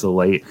and get him so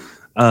late.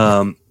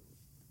 But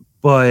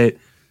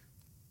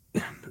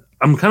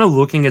I'm kind of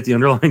looking at the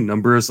underlying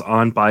numbers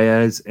on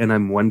Baez, and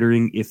I'm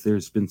wondering if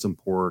there's been some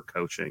poor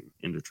coaching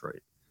in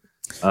Detroit.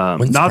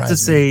 Not to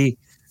say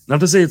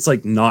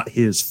it's not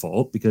his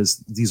fault, because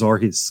these are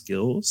his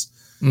skills.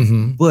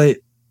 Mm-hmm. But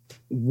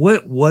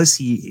what was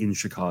he in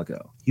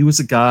Chicago? He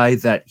was a guy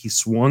that he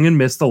swung and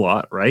missed a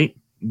lot, right?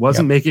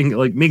 Wasn't making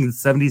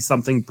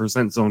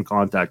 70-something% zone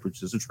contact,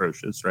 which is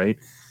atrocious, right?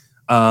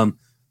 But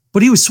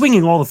he was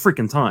swinging all the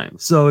freaking time.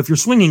 So if you're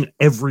swinging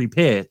every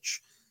pitch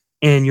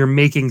and you're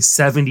making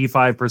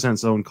 75%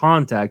 zone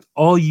contact,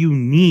 all you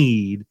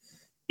need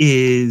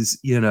is,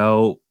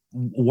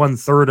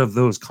 1/3 of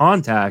those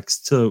contacts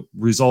to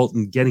result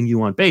in getting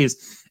you on base.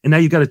 And now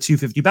you've got a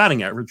 250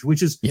 batting average,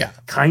 which is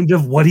kind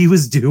of what he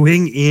was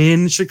doing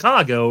in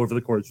Chicago over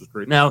the course of his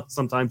career. Now,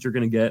 sometimes you're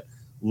going to get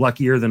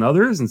luckier than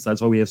others, and so that's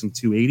why we have some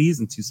 280s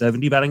and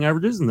 270 batting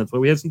averages, and that's why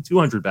we have some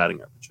 200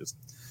 batting averages.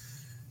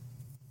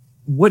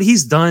 What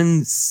he's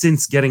done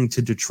since getting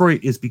to Detroit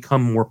is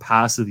become more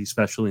passive,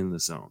 especially in the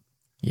zone.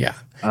 Yeah,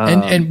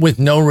 and with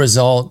no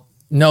result,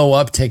 no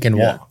uptick in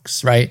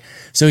walks, right?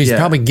 So he's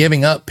probably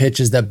giving up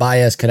pitches that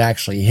Baez could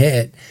actually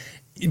hit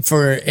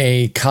for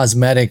a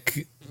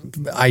cosmetic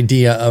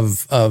idea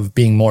of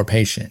being more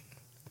patient.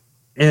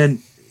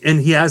 And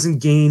he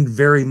hasn't gained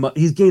very much.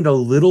 He's gained a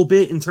little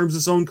bit in terms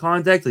of zone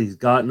contact. He's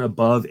gotten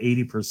above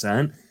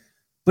 80%,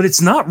 but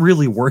it's not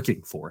really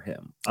working for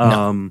him.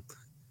 No.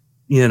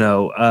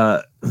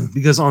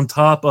 Because on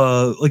top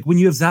of when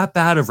you have that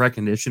bad of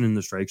recognition in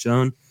the strike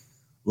zone,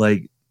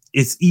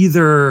 it's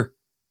either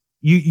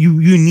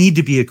you need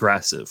to be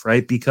aggressive,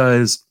 right?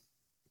 Because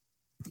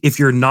if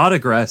you're not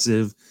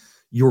aggressive,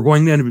 you're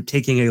going to end up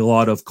taking a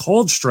lot of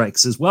called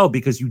strikes as well,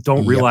 because you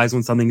don't realize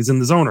when something is in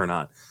the zone or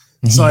not.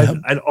 So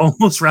I'd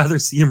almost rather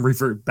see him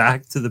revert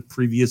back to the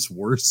previous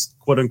worst,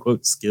 quote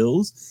unquote,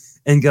 skills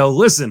and go,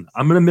 listen,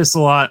 I'm going to miss a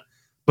lot,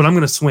 but I'm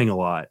going to swing a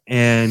lot.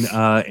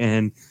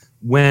 And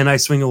when I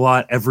swing a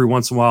lot, every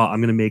once in a while, I'm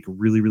going to make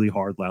really, really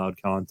hard, loud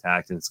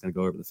contact, and it's going to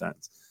go over the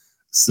fence.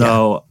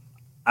 So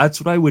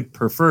that's what I would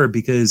prefer,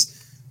 because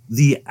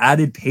the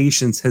added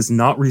patience has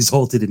not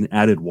resulted in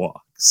added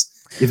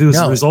walks. If it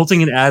was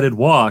resulting in added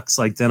walks,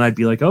 like, then I'd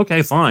be like,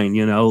 okay, fine.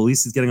 You know, at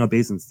least he's getting on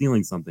base and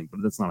stealing something,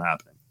 but that's not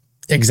happening.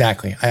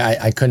 Exactly.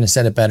 I couldn't have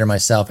said it better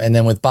myself. And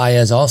then with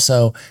Baez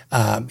also,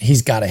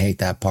 he's got to hate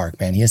that park,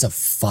 man. He has a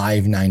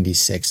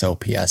 596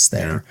 OPS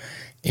there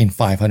in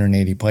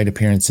 580 plate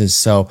appearances.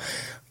 So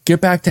get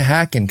back to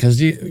hacking,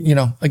 because, you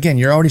know, again,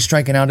 you're already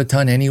striking out a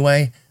ton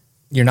anyway.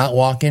 You're not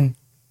walking.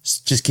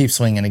 Just keep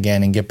swinging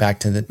again and get back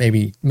to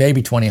the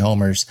maybe 20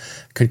 homers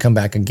could come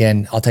back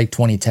again. I'll take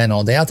 20-10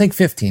 all day. I'll take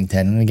 15-10.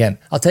 And again,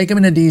 I'll take him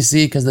in a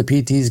DC because the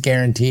PT is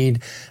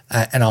guaranteed,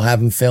 and I'll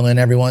have him fill in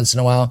every once in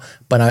a while.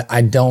 But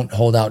I don't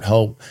hold out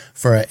hope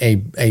for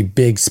a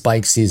big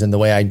spike season the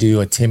way I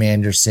do a Tim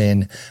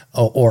Anderson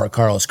or a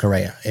Carlos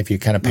Correa. If you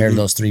kind of pair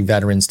those three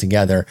veterans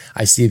together,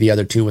 I see the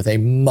other two with a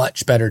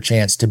much better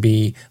chance to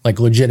be like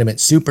legitimate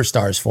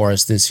superstars for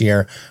us this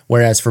year.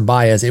 Whereas for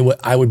Baez,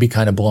 I would be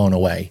kind of blown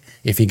away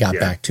if he got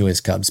back to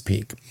his Cubs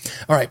peak.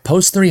 All right,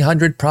 post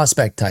 300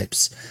 prospect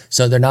types.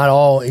 So they're not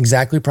all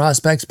exactly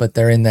prospects, but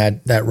they're in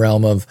that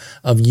realm of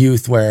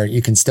youth where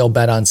you can still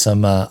bet on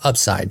some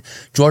upside.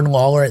 Jordan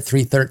Lawler at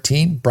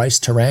 313, Bryce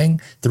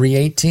Terang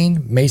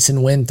 318,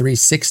 Mason Wynn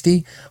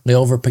 360,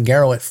 Leover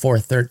Peguero at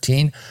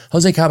 413,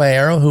 Jose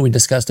Caballero, who we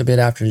discussed a bit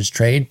after his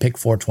trade, pick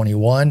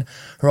 421,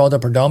 Geraldo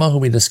Perdomo, who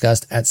we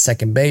discussed at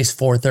second base,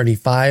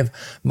 435,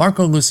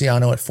 Marco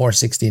Luciano at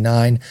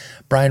 469,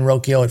 Brian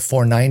Rocchio at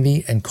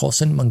 490, and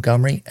Colson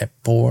Montgomery at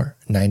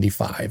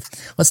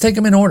 495. Let's take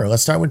them in order.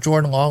 Let's start with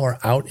Jordan Lawler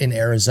out in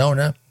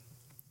Arizona.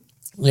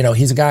 You know,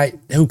 he's a guy,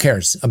 who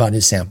cares about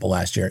his sample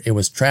last year? It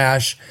was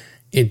trash.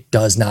 It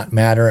does not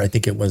matter. I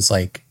think it was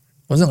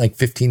wasn't like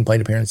 15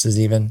 plate appearances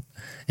even.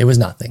 It was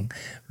nothing.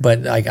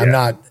 But like, I'm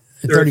not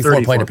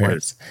 34 plate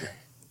appearances.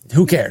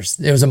 Who cares?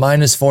 It was a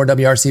 -4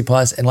 WRC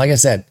plus. And like I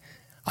said,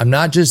 I'm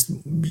not just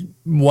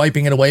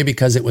wiping it away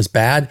because it was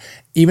bad.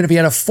 Even if he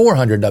had a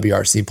 400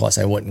 WRC plus,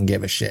 I wouldn't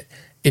give a shit.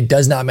 It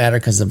does not matter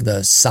because of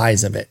the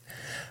size of it.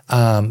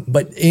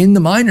 But in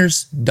the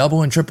minors,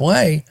 double and triple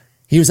A,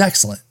 he was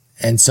excellent.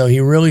 And so he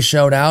really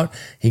showed out.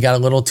 He got a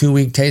little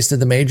 2-week taste of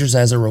the majors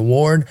as a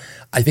reward.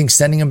 I think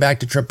sending him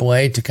back to triple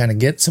A to kind of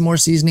get some more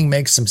seasoning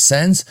makes some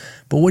sense.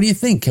 But what do you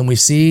think? Can we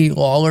see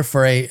Lawler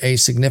for a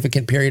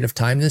significant period of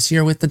time this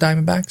year with the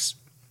Diamondbacks?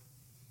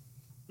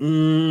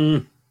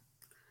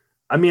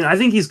 I mean, I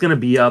think he's going to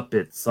be up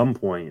at some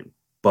point,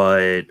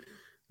 but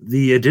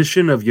the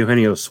addition of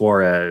Eugenio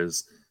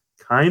Suarez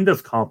kind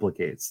of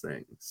complicates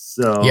things.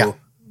 So yeah,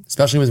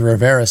 especially with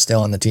Rivera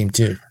still on the team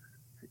too.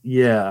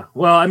 Yeah.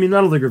 Well, I mean,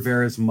 I don't think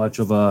Rivera is much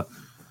of a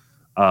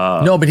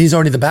no, but he's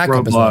already the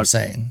backup, is what I'm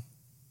saying.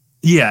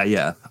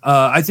 Yeah.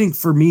 I think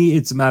for me,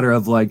 it's a matter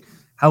of like,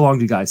 how long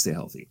do guys stay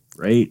healthy,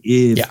 right?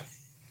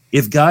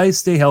 If guys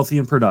stay healthy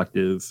and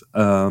productive,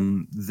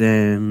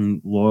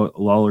 then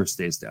Lawler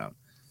stays down.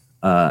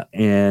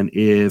 And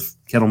if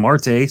Ketel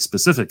Marte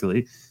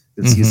specifically,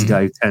 because he's the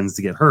guy who tends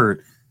to get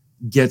hurt,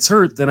 gets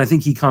hurt, then I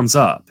think he comes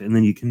up, and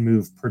then you can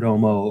move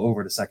Perdomo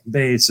over to second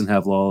base and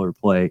have Lawler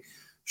play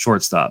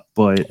shortstop.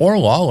 Or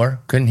Lawler,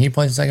 couldn't he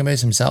play second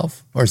base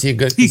himself? Or is he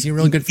is he a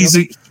really good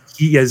fielder?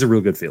 He is a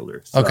real good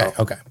fielder. So,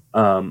 okay.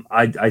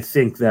 I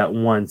think that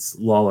once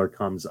Lawler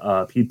comes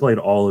up, he played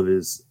all of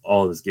his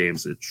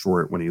games at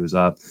short when he was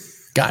up.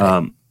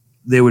 Got it.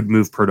 They would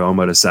move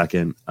Perdomo to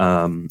second,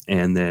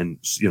 and then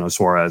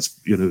Suarez,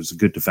 who's a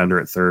good defender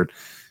at third,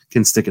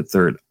 can stick at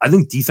third. I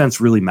think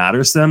defense really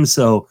matters to them.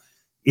 So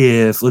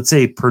if, let's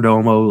say,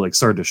 Perdomo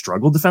started to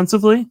struggle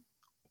defensively,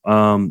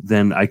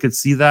 then I could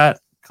see that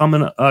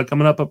coming up.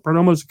 But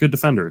Perdomo's a good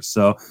defender,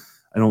 so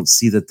I don't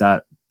see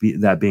that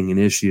being an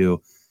issue.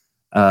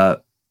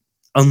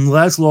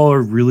 Unless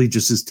Lawler really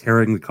just is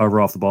tearing the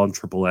cover off the ball in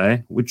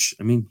AAA, which,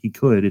 I mean, he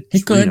could.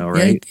 He could,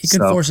 right? He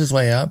could force his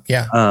way up,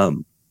 yeah.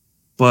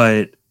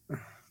 But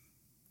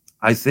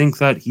I think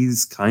that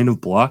he's kind of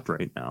blocked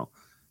right now.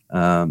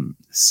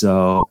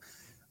 So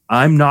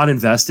I'm not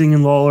investing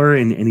in Lawler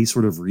in any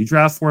sort of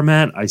redraft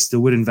format. I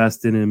still would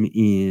invest in him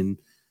in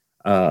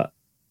a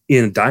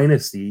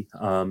dynasty,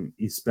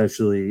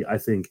 especially. I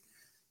think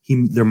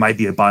there might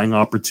be a buying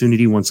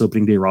opportunity once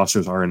opening day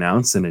rosters are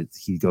announced and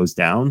he goes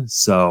down.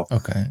 So,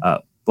 okay.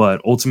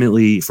 But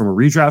ultimately, from a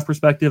redraft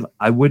perspective,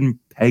 I wouldn't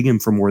peg him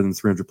for more than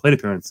 300 plate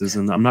appearances,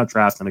 and I'm not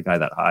drafting a guy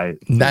that high.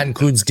 That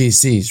includes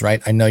DCs,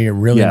 right? I know you're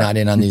really not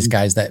in on these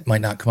guys that might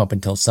not come up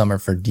until summer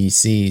for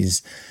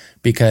DCs,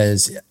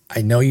 because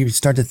I know you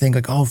start to think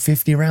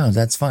 50 rounds,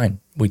 that's fine.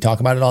 We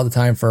talk about it all the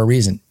time for a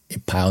reason.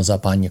 It piles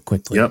up on you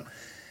quickly. Yep.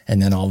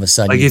 And then all of a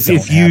sudden, if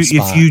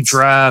you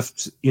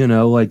draft,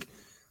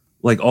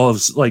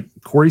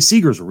 Corey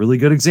Seager's a really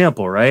good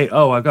example, right?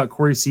 Oh, I've got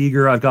Corey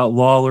Seager, I've got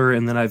Lawler,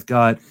 and then I've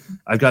got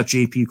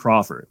JP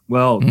Crawford.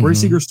 Well, Corey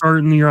Seager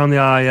started the year on the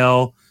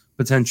IL,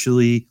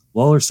 potentially.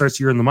 Lawler starts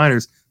the year in the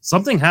minors.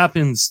 Something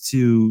happens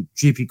to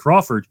JP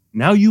Crawford.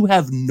 Now you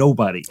have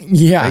nobody.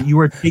 Yeah. Right? You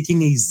are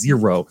taking a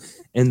 0,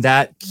 and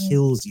that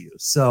kills you.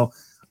 So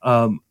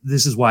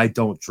this is why I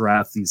don't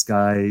draft these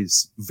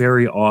guys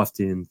very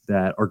often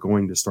that are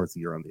going to start the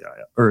year on the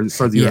IL or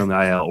start the year on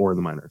the IL or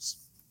the minors.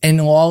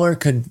 And Lawler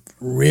could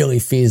really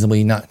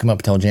feasibly not come up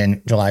until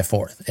July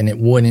 4th, and it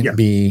wouldn't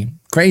be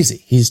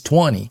crazy. He's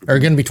 20, or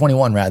going to be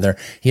 21 rather.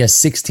 He has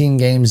 16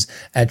 games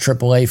at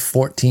AAA,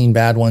 14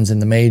 bad ones in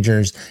the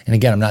majors. And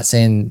again, I'm not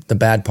saying the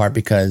bad part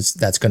because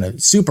that's going to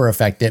super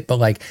affect it, but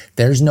like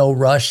there's no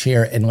rush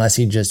here unless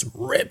he just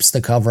rips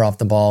the cover off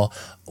the ball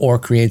or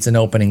creates an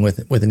opening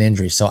with an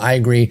injury. So I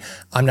agree.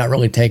 I'm not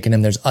really taking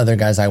him. There's other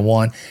guys I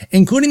want,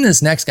 including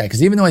this next guy,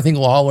 because even though I think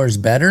Lawler's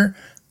better,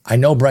 I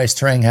know Bryce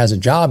Turang has a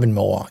job in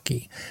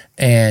Milwaukee,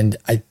 and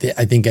I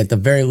think at the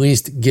very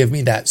least, give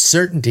me that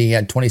certainty. He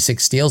had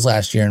 26 steals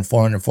last year and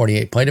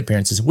 448 plate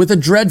appearances with a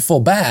dreadful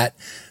bat,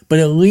 but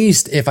at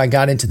least if I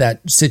got into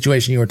that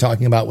situation you were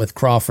talking about with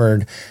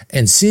Crawford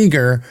and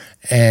Seager,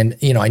 and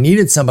I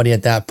needed somebody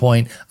at that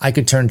point, I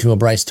could turn to a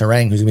Bryce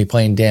Turang who's going to be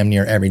playing damn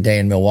near every day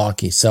in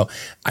Milwaukee. So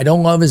I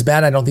don't love his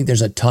bat. I don't think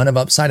there's a ton of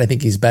upside. I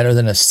think he's better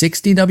than a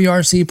 60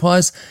 WRC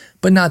plus,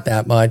 but not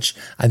that much.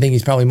 I think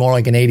he's probably more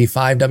like an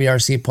 85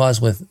 WRC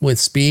plus with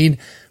speed,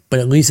 but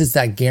at least it's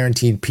that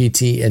guaranteed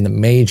PT in the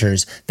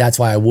majors. That's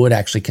why I would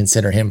actually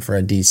consider him for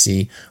a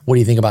DC. What do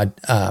you think about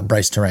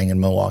Bryce Turang in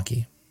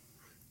Milwaukee?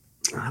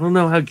 I don't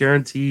know how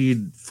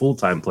guaranteed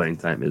full-time playing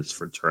time is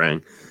for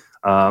Turang.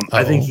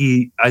 I think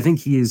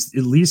he is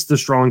at least the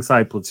strong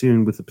side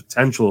platoon with the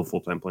potential of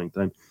full-time playing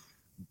time,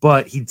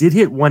 but he did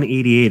hit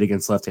 188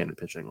 against left-handed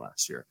pitching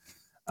last year.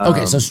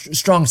 Okay, so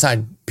strong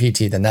side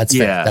PT, then that's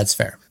fair. That's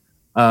fair.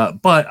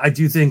 But I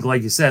do think,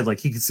 like you said, like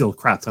he could steal a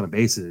crap ton of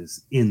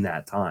bases in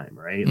that time,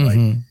 right?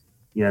 Mm-hmm.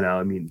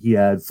 Like, he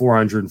had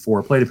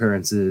 404 plate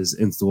appearances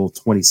and stole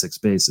 26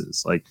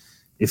 bases. Like,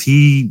 if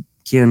he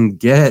can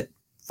get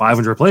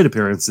 500 plate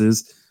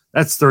appearances,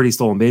 that's 30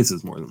 stolen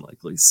bases more than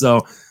likely.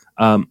 So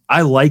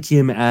I like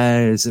him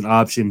as an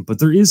option, but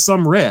there is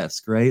some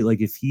risk, right? Like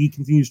if he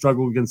continues to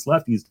struggle against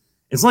lefties,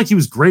 it's not like he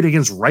was great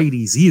against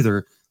righties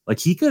either. Like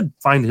he could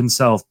find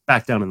himself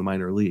back down in the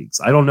minor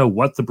leagues. I don't know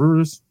what the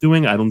Brewers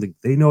doing. I don't think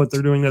they know what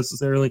they're doing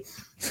necessarily.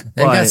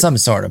 They've got some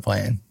sort of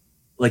plan.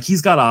 Like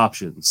he's got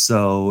options.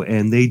 So,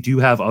 and they do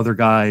have other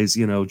guys,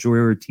 Joey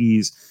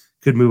Ortiz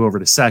could move over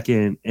to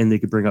second and they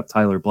could bring up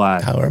Tyler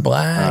Black.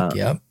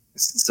 Yep.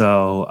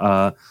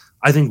 So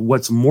I think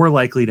what's more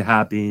likely to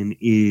happen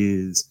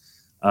is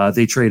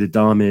they trade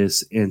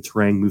Adames and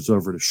Turang moves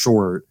over to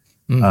short.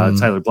 Mm-hmm.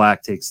 Tyler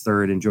Black takes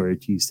third and Joey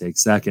Ortiz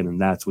takes second, and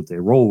that's what they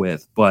roll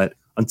with. But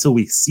until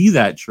we see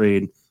that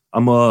trade,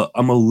 I'm a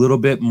little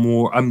bit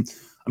more. I'm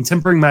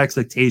tempering my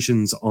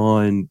expectations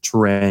on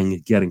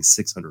Turang getting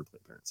 600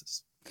 plate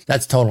appearances.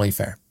 That's totally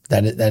fair.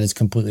 That is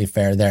completely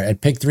fair there.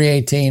 At pick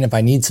 318, if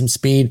I need some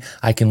speed,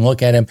 I can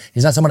look at him.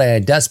 He's not somebody I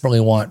desperately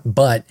want,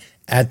 but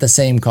at the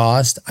same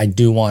cost, I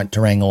do want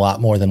Turang a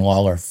lot more than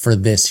Lawler for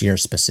this year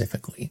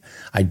specifically.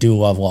 I do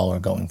love Lawler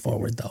going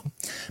forward, though.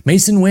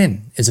 Mason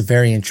Wynn is a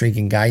very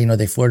intriguing guy.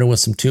 They flirted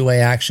with some two-way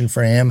action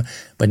for him,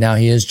 but now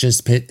he is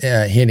just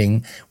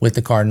hitting with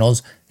the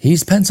Cardinals.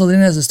 He's penciled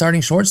in as a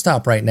starting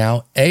shortstop right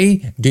now.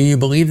 A, do you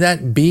believe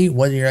that? B,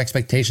 what are your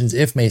expectations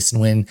if Mason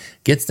Wynn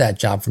gets that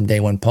job from day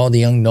one? Paul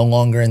DeJong no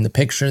longer in the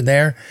picture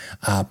there.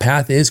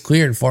 Path is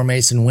cleared for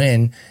Mason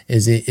Wynn.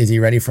 Is he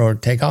ready for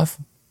takeoff?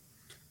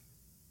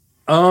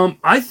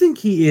 I think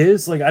he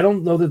is. Like, I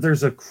don't know that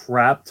there's a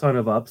crap ton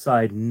of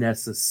upside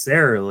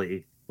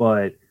necessarily,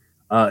 but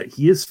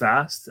he is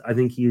fast. I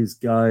think he's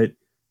got,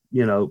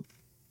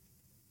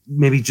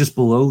 maybe just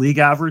below league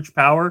average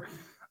power.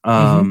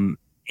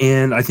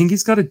 And I think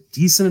he's got a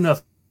decent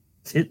enough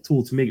hit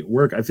tool to make it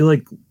work. I feel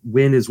like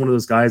Wynn is one of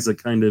those guys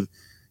that kind of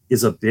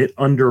is a bit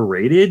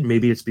underrated.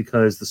 Maybe it's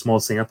because the small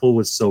sample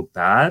was so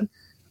bad.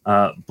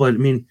 But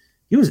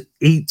he was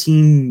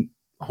 18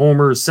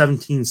 homers,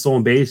 17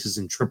 stolen bases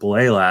in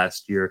AAA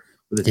last year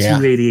with a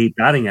 288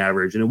 batting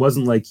average. And it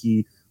wasn't like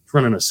he was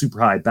running a super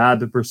high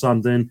BABIP or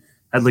something.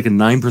 Had like a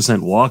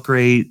 9% walk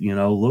rate,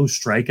 low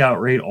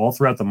strikeout rate all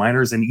throughout the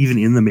minors. And even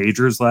in the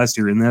majors last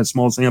year in that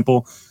small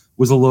sample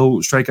was a low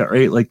strikeout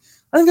rate. Like,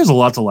 I think there's a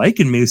lot to like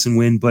in Mason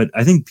Wynn, but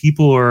I think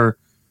people are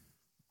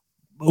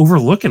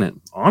overlooking it,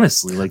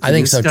 honestly. Like, I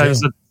think this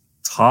guy's a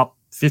top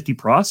 50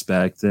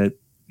 prospect that,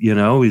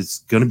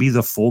 is going to be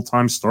the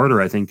full-time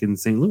starter, I think, in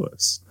St.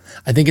 Louis.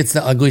 I think it's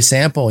the ugly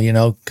sample,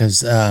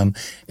 because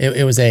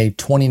it was a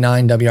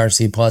 29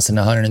 WRC plus and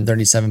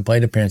 137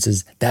 plate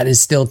appearances. That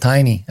is still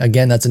tiny.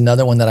 Again, that's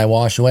another one that I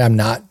wash away. I'm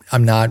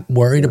not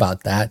worried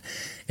about that.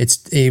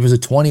 He was a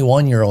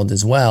 21-year-old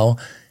as well.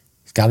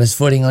 He's got his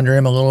footing under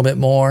him a little bit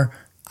more.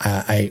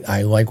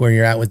 I like where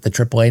you're at with the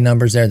AAA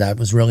numbers there. That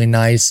was really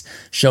nice.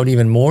 Showed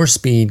even more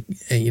speed,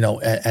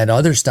 at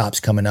other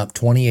stops coming up.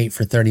 28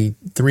 for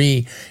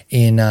 33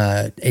 in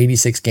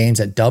 86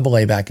 games at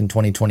AA back in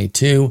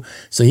 2022.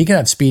 So he could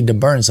have speed to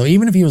burn. So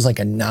even if he was like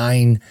a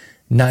 9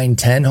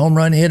 9-10 home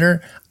run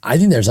hitter. I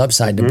think there's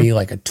upside to be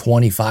like a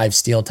 25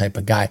 steal type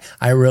of guy.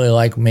 I really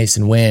like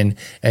Mason Wynn.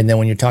 And then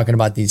when you're talking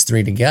about these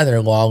three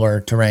together,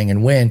 Lawler, Turang,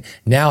 and Wynn,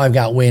 now I've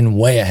got Wynn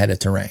way ahead of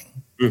Turang.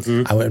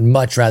 I would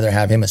much rather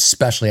have him,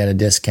 especially at a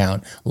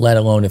discount, let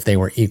alone if they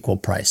were equal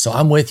price. So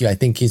I'm with you. I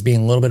think he's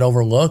being a little bit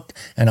overlooked,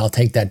 and I'll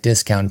take that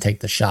discount and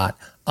take the shot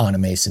on a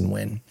Mason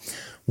Wynn.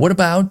 What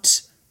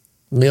about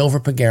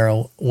Liover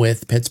Peguero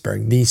with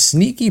Pittsburgh? The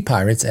sneaky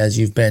Pirates, as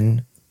you've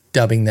been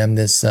dubbing them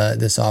this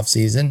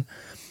offseason.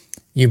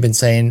 You've been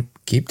saying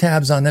keep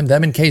tabs on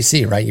them and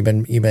KC, right?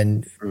 You've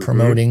been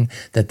promoting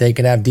that they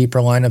could have deeper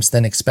lineups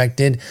than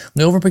expected.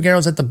 Liover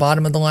Peguero's at the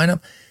bottom of the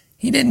lineup.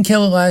 He didn't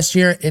kill it last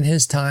year in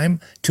his time.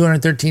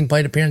 213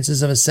 plate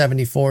appearances of a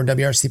 74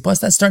 WRC plus.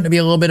 That's starting to be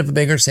a little bit of a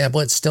bigger sample.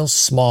 It's still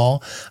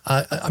small.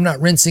 I'm not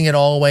rinsing it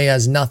all away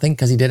as nothing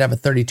because he did have a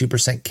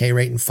 32% K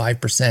rate and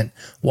 5%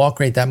 walk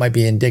rate. That might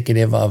be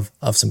indicative of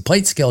some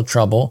plate skill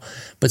trouble.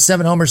 But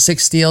 7 homers,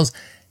 6 steals,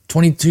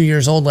 22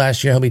 years old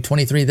last year. He'll be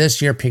 23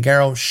 this year.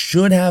 Peguero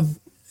should have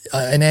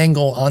an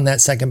angle on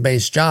that second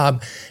base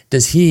job.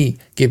 Does he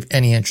give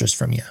any interest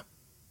from you?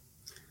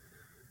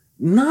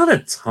 Not a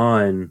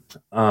ton.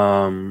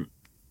 I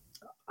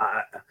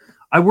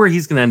worry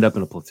he's going to end up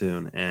in a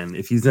platoon, and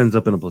if he ends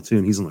up in a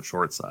platoon, he's on the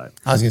short side.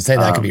 I was going to say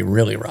that could be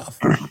really rough.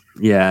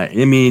 Yeah,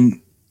 I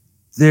mean,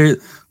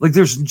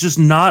 there's just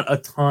not a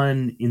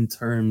ton in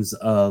terms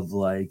of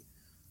like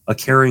a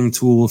carrying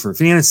tool for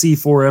fantasy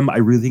for him. I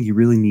really think he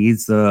really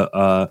needs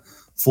the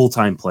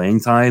full-time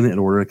playing time in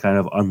order to kind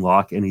of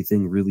unlock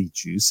anything really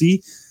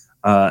juicy.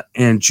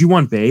 And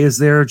Ji-Hwan Bae is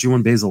there.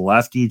 Ji-Hwan Bae is a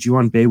lefty.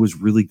 Ji-Hwan Bae was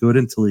really good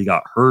until he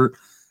got hurt.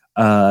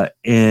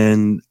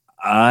 And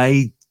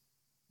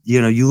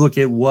you look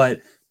at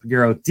what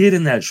Peguero did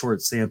in that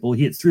short sample.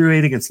 He hit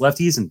 308 against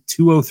lefties and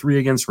 203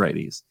 against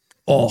righties.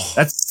 Oh,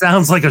 that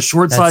sounds like a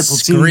short side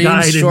platoon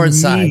guy. Short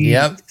side,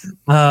 yep.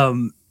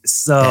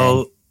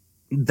 So Dang.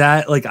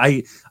 That like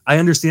I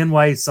understand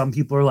why some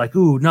people are like,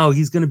 "Ooh, no,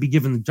 he's going to be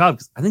given the job."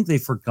 Because I think they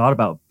forgot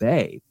about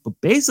Bae, but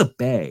Bae's a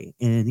Bae,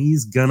 and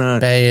he's gonna.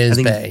 Bae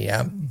is Bae,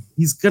 yeah.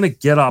 He's gonna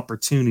get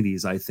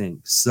opportunities, I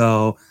think.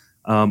 So,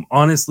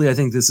 honestly, I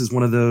think this is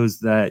one of those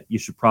that you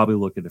should probably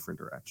look a different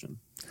direction.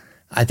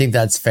 I think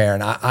that's fair,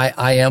 and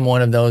I am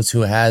one of those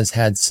who has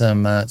had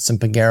some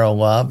Peguero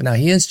love. Now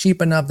he is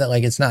cheap enough that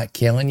like it's not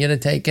killing you to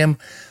take him.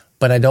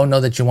 But I don't know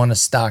that you want to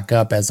stock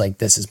up as like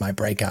this is my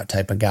breakout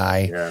type of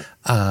guy.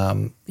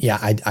 Yeah.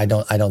 I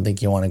don't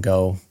think you want to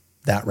go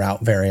that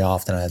route very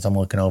often as I'm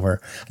looking over.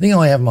 I think I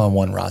only have him on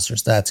one roster,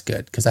 so that's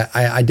good because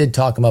I did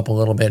talk him up a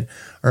little bit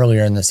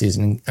earlier in the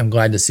season. I'm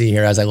glad to see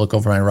here as I look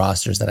over my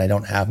rosters that I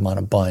don't have him on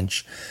a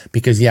bunch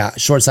because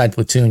short side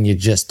platoon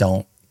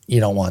you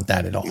don't want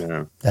that at all.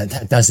 Yeah.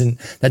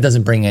 That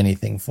doesn't bring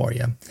anything for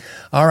you.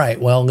 All right.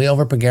 Well,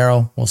 Liover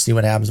Peguero, we'll see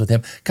what happens with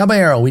him.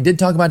 Caballero, we did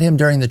talk about him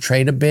during the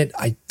trade a bit.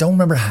 I don't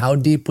remember how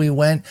deep we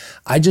went.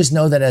 I just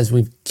know that as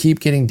we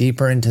keep getting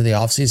deeper into the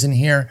offseason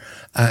here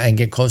and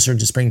get closer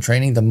to spring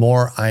training, the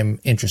more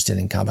I'm interested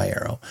in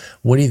Caballero.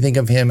 What do you think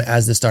of him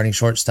as the starting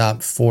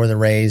shortstop for the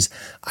Rays?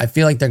 I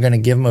feel like they're going to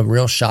give him a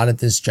real shot at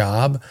this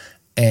job.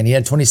 And he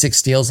had 26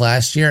 steals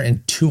last year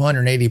and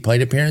 280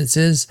 plate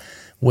appearances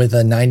with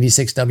a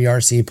 96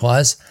 WRC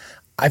plus.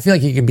 I feel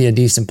like he could be a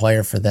decent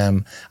player for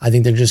them. I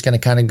think they're just going to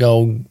kind of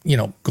go,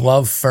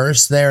 glove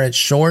first there at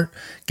short,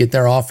 get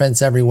their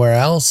offense everywhere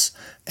else,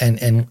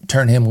 and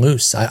turn him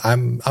loose.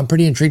 I'm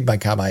pretty intrigued by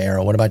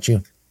Caballero. What about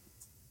you?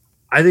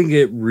 I think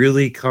it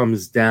really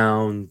comes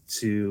down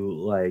to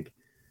like,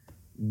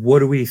 what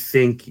do we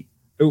think?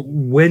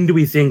 When do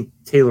we think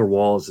Taylor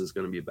Walls is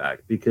going to be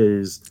back?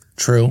 Because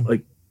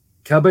like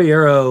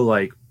Caballero,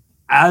 like,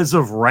 as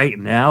of right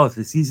now, if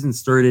the season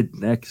started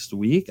next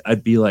week,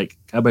 I'd be like,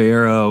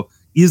 Caballero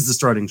is the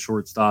starting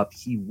shortstop.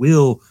 He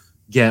will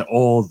get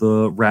all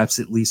the reps,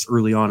 at least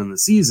early on in the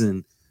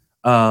season.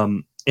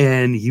 And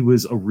he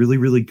was a really,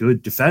 really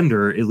good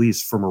defender, at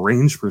least from a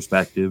range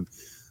perspective,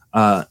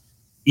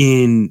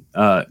 in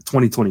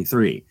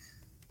 2023.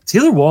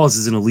 Taylor Walls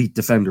is an elite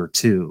defender,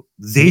 too.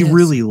 They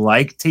really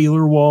like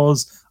Taylor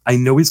Walls. I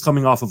know he's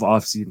coming off of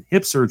off-season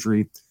hip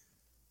surgery.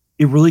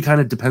 It really kind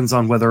of depends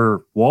on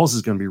whether Walls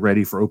is going to be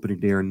ready for opening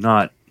day or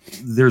not.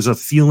 There's a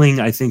feeling,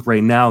 I think,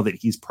 right now that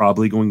he's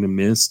probably going to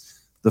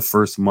miss the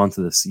first month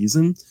of the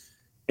season.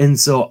 And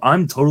so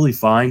I'm totally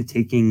fine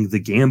taking the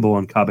gamble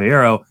on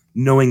Caballero,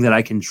 knowing that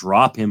I can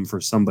drop him for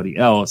somebody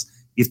else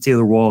if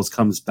Taylor Walls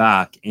comes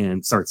back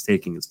and starts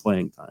taking his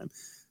playing time.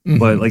 Mm-hmm.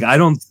 But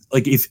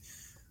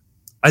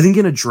I think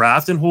in a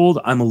draft and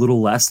hold, I'm a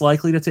little less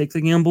likely to take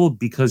the gamble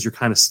because you're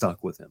kind of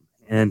stuck with him.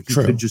 And he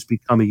could just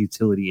become a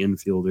utility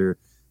infielder.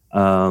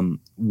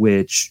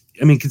 Which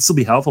I mean can still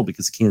be helpful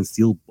because he can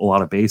steal a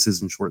lot of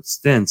bases in short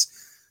stints,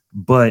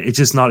 but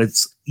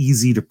it's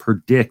easy to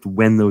predict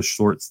when those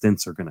short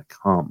stints are going to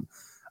come.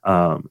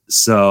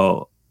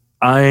 So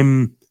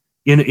I'm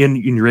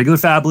in regular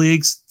fab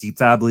leagues, deep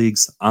fab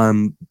leagues,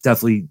 I'm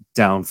definitely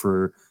down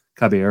for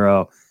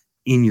Caballero.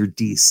 In your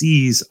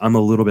DCs, I'm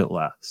a little bit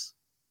less.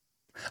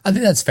 I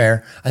think that's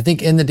fair. I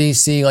think in the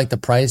DC, like the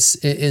price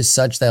is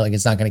such that like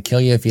it's not going to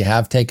kill you if you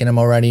have taken him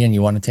already and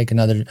you want to take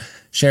another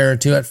share or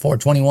two at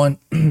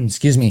 421.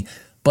 Excuse me.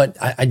 But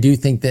I do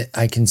think that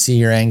I can see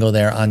your angle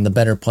there on the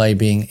better play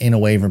being in a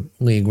waiver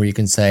league where you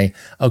can say,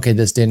 okay,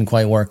 this didn't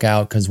quite work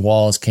out because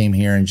Walls came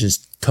here and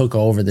just took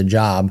over the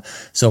job.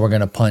 So we're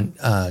going to punt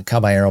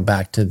Caballero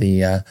back to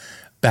the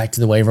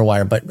waiver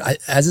wire. But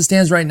as it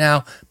stands right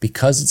now,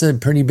 because it's a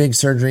pretty big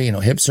surgery,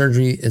 hip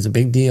surgery is a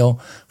big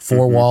deal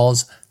for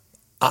Walls.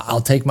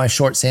 I'll take my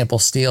short sample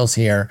steals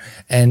here.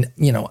 And,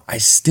 I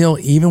still,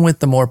 even with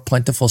the more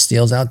plentiful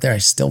steals out there, I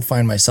still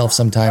find myself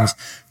sometimes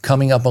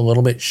coming up a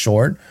little bit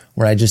short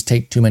where I just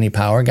take too many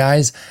power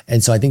guys.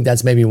 And so I think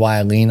that's maybe why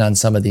I lean on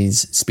some of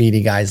these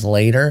speedy guys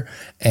later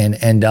and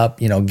end up,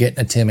 getting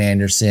a Tim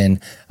Anderson,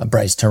 a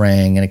Bryce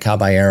Terang, and a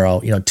Caballero,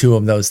 two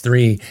of those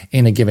three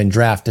in a given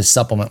draft to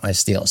supplement my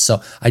steals.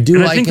 So I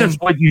do I think that's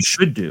what you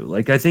should do.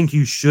 Like, I think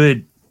you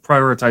should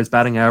prioritize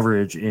batting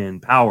average in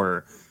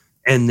power.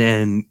 And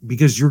then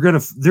because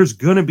there's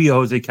gonna be a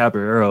Jose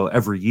Caballero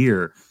every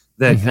year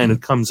that kind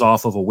of comes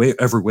off of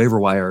every waiver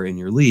wire in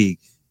your league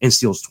and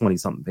steals 20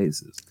 something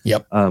bases.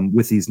 Yep.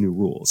 With these new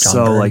rules. John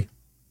so Burry.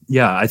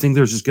 I think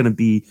there's just gonna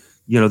be,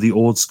 the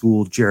old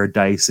school Jared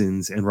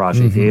Dysons and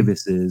Rajay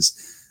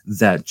Davises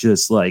that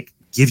just like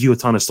give you a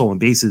ton of stolen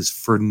bases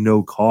for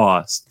no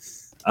cost.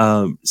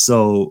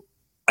 So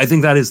I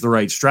think that is the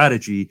right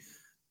strategy.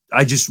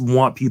 I just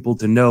want people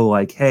to know,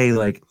 like, hey,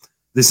 like,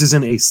 this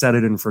isn't a set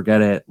it and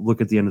forget it,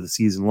 look at the end of the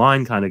season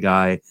line kind of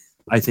guy.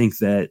 I think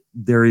that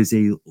there is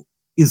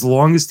as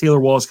long as Taylor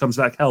Walls comes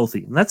back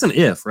healthy, and that's an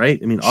if, right?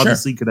 I mean,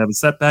 obviously he could have a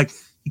setback.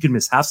 He could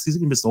miss half season,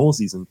 he could miss the whole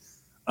season.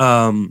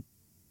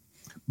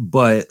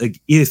 But like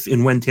if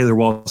and when Taylor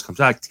Walls comes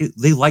back,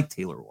 they like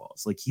Taylor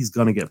Walls. Like he's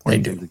going to get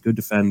playing. He's a good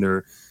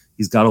defender.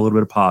 He's got a little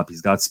bit of pop.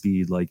 He's got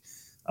speed. Like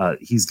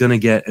he's going to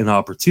get an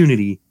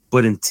opportunity.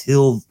 But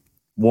until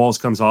Walls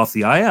comes off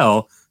the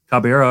IL,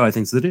 Caballero, I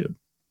think, is the dude.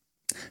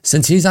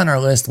 Since he's on our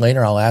list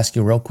later, I'll ask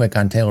you real quick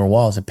on Taylor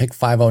Walls. At pick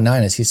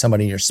 509, is he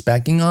somebody you're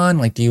speccing on?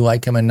 Like, do you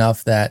like him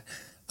enough that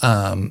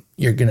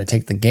you're going to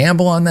take the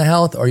gamble on the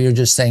health, or you're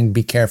just saying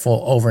be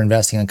careful over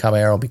investing on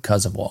Caballero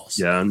because of Walls?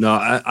 Yeah, no,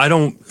 I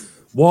don't.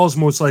 Walls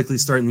most likely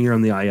starting the year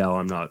on the IL.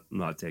 I'm not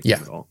taking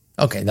it at all.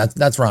 Okay,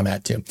 that's where I'm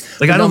at too.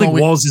 Like, I don't think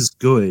Walls is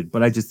good,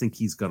 but I just think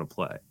he's going to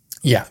play.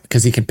 Yeah,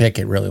 because he can pick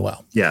it really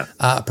well. Yeah.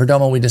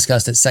 Perdomo, we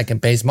discussed at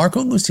second base.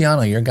 Marco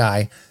Luciano, your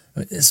guy.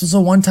 This was a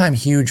one-time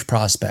huge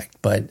prospect,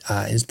 but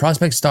his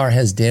prospect star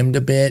has dimmed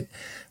a bit.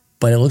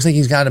 But it looks like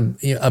he's got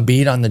a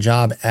beat on the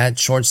job at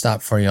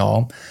shortstop for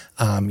y'all.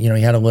 He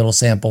had a little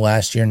sample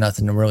last year,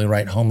 nothing to really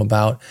write home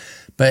about.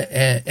 But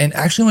and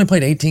actually only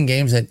played 18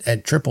 games at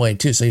AAA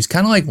too. So he's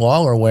kind of like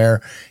Lawler,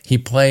 where he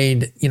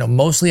played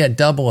mostly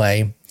at AA,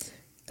 a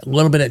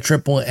little bit at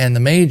AAA and the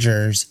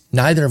majors,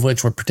 neither of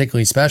which were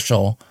particularly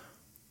special.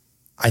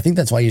 I think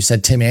that's why you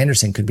said Tim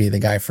Anderson could be the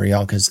guy for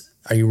y'all, because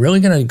are you really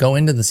going to go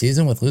into the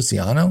season with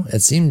Luciano? It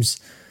seems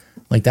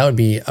like that would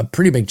be a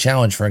pretty big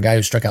challenge for a guy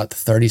who struck out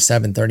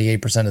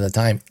 38% of the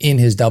time in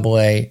his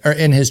AA or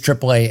in his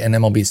AAA and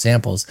MLB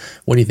samples.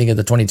 What do you think of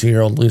the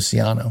 22-year-old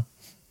Luciano?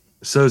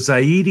 So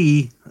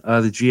Zaidi,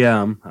 the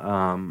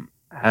GM,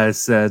 has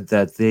said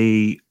that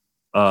they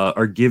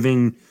are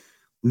giving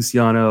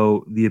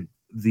Luciano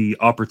the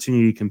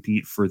opportunity to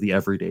compete for the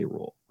everyday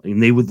role. I mean,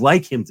 they would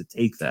like him to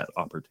take that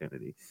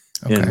opportunity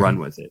and run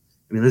with it.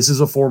 I mean, this is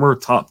a former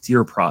top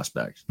tier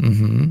prospect.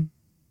 Mm-hmm.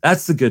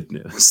 That's the good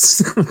news.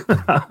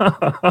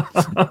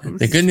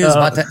 The good news is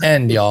about to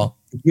end, y'all.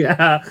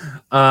 Yeah.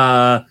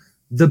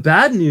 The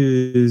bad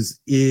news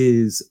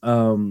is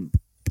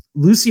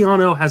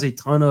Luciano has a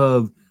ton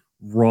of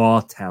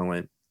raw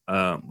talent.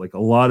 Like a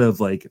lot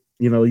of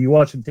you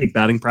watch him take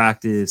batting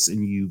practice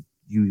and you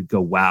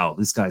go, wow,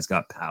 this guy's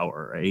got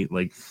power, right?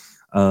 Like,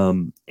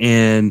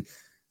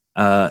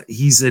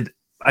 he's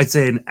I'd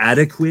say an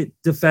adequate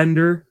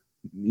defender.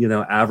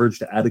 Average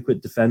to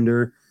adequate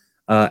defender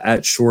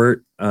at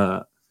short,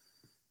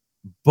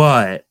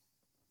 but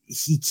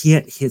he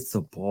can't hit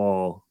the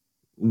ball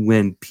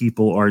when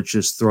people aren't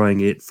just throwing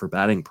it for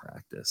batting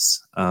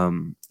practice.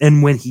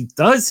 And when he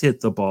does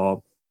hit the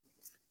ball,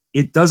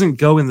 it doesn't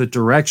go in the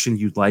direction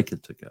you'd like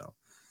it to go.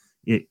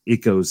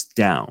 It goes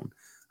down.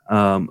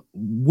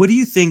 What do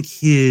you think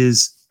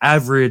his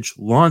average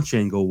launch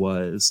angle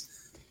was?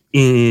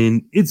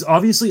 It's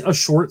obviously a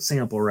short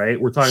sample, right?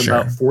 We're talking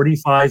about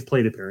 45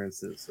 plate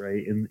appearances,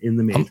 right? In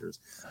the majors.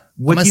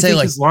 What do you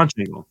think his launch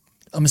angle?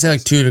 I'm gonna say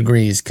like 2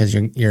 degrees, because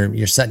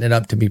you're setting it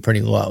up to be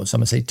pretty low. So I'm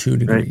gonna say 2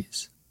 degrees.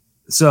 Right.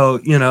 So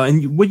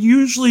and would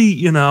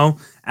usually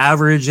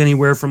average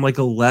anywhere from like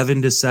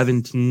 11 to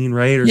 17,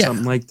 right, or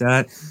something like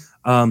that.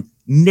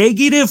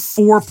 Negative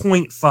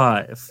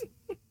 4.5.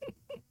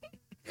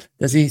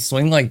 Does he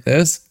swing like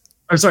this?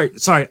 Or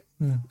sorry.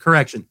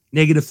 Correction,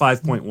 negative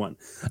 5.1.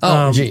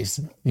 Oh, geez.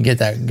 You get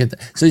that.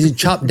 So you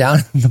chop down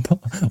the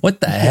ball.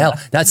 What the hell?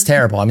 That's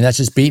terrible. I mean, that's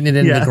just beating it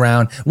into the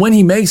ground when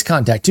he makes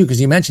contact too,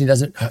 because you mentioned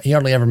he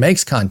hardly ever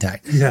makes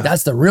contact. Yeah.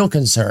 That's the real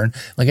concern.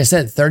 Like I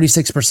said,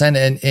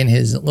 36% in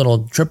his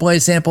little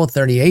AAA sample,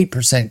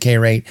 38% K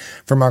rate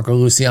for Marco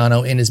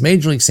Luciano in his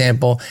major league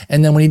sample.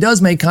 And then when he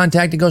does make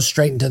contact, it goes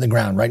straight into the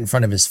ground right in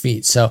front of his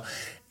feet. So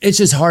it's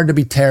just hard to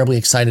be terribly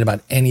excited about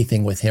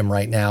anything with him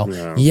right now.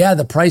 Yeah,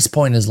 the price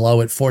point is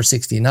low at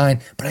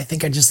 $469, but I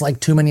think I just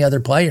like too many other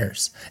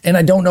players. And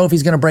I don't know if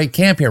he's going to break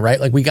camp here, right?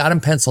 Like we got him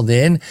penciled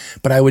in,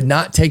 but I would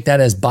not take that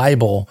as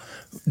Bible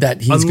that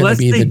he's going to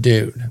be the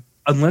dude.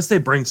 Unless they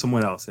bring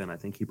someone else in, I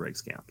think he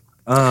breaks camp.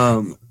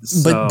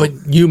 But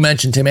you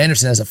mentioned Tim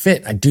Anderson as a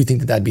fit. I do think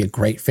that that'd be a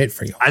great fit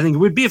for you. I think it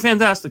would be a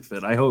fantastic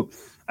fit. I hope.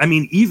 I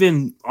mean,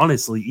 even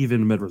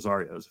Med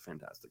Rosario is a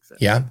fantastic fit.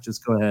 Yeah.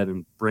 Just go ahead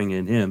and bring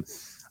in him.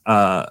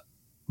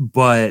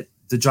 But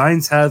the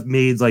Giants have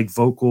made like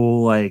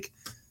vocal, like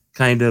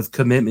kind of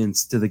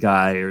commitments to the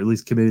guy, or at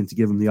least committed to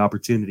give him the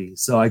opportunity.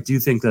 So I do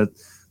think that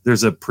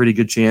there's a pretty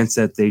good chance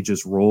that they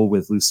just roll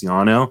with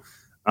Luciano.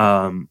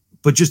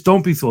 But just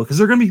don't be fooled, because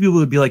there are going to be people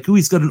that be like, "Oh,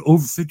 he's got an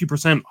over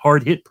 50%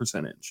 hard hit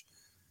percentage."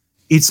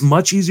 It's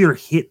much easier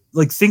to hit.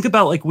 Like, think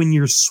about like when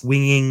you're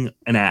swinging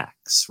an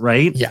axe,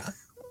 right? Yeah.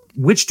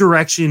 Which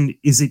direction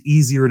is it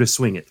easier to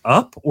swing it,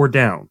 up or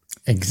down?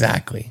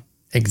 Exactly.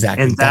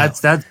 And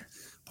that's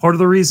part of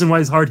the reason why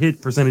his hard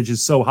hit percentage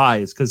is so high,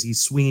 is because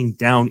he's swinging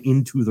down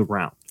into the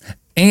ground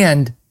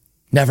and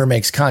never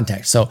makes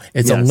contact. So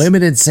it's a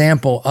limited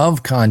sample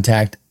of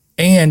contact,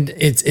 and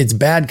it's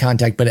bad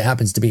contact, but it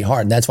happens to be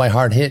hard. And that's why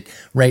hard hit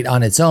rate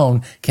on its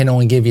own can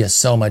only give you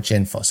so much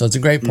info. So it's a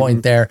great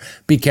point there.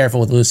 Be careful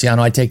with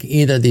Luciano. I take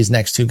either of these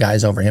next two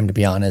guys over him, to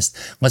be honest.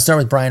 Let's start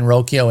with Brian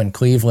Rocchio in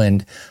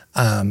Cleveland.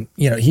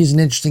 He's an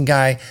interesting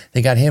guy.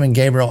 They got him and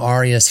Gabriel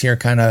Arias here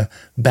kind of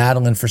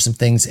battling for some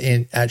things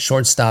at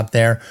shortstop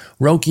there.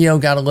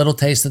 Rocchio got a little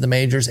taste of the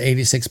majors,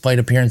 86 plate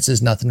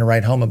appearances, nothing to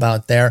write home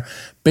about there.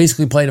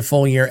 Basically played a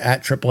full year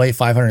at AAA,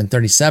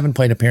 537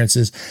 plate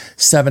appearances,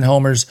 7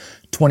 homers,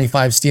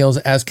 25 steals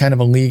as kind of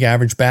a league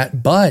average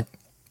bat, but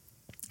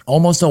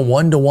almost a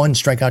 1-to-1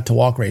 strikeout to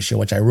walk ratio,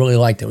 which I really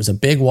liked. It was a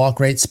big walk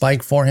rate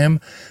spike for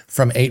him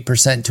from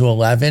 8% to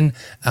 11%.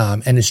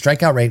 And his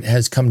strikeout rate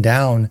has come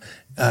down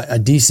a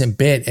decent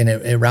bit, and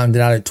it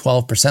rounded out at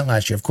 12%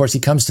 last year. Of course, he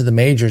comes to the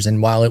majors,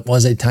 and while it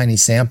was a tiny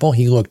sample,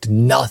 he looked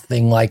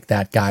nothing like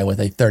that guy with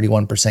a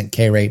 31%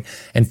 K rate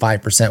and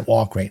 5%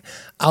 walk rate.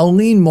 I'll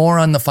lean more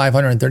on the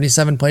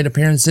 537 plate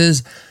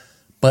appearances,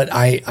 but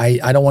I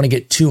don't want to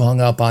get too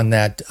hung up on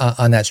that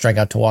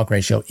strikeout to walk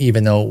ratio,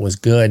 even though it was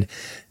good.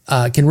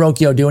 Can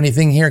Rocchio do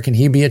anything here? Can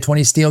he be a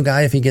 20 steal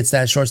guy if he gets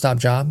that shortstop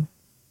job?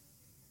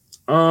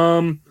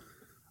 I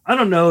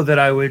don't know that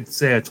I would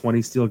say a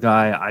 20 steal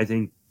guy. I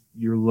think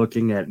you're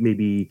looking at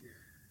maybe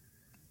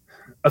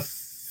a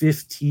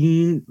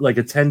 15, like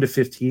a 10 to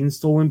 15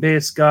 stolen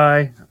base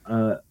guy.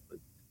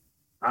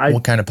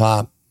 What kind of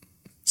pop?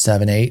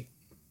 7, 8?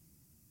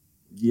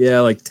 Yeah,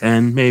 like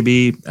 10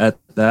 maybe at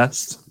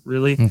best,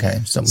 really.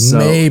 Okay, so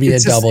maybe a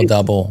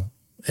double-double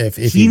if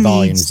he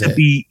volumes it.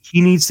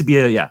 He needs to be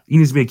a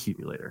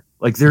accumulator.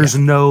 Like there's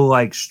no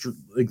like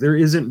there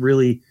isn't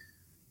really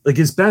like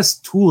his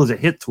best tool is a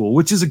hit tool,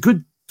 which is a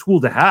good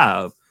tool to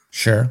have.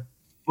 Sure.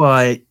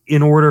 But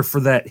in order for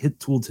that hit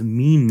tool to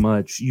mean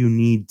much, you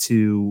need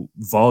to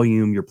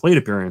volume your plate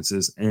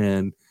appearances,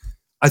 and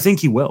I think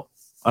he will.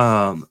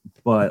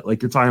 But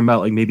like you're talking about,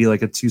 like maybe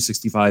like a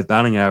 265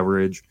 batting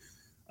average,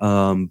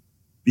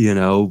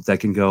 that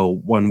can go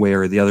one way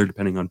or the other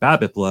depending on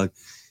BABIP luck,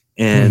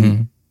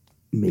 and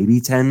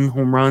maybe 10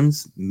 home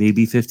runs,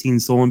 maybe 15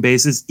 stolen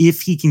bases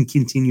if he can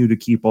continue to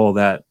keep all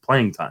that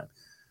playing time.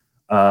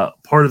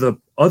 Part of the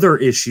other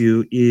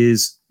issue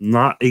is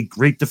not a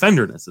great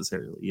defender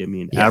necessarily. I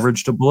mean,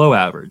 average to below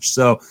average.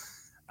 So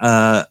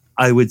I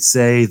would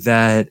say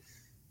that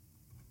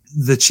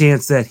the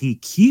chance that he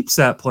keeps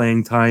that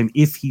playing time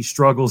if he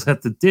struggles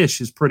at the dish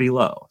is pretty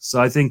low.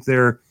 So I think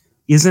there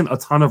isn't a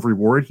ton of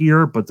reward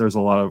here, but there's a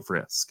lot of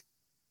risk.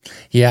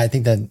 Yeah, I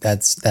think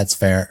that's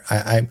fair.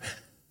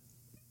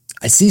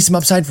 I see some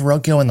upside for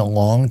Rocchio in the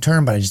long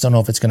term, but I just don't know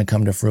if it's going to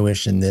come to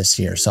fruition this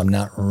year. So I'm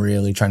not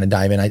really trying to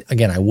dive in.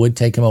 I would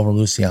take him over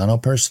Luciano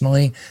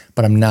personally,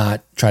 but I'm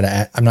not trying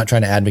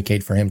to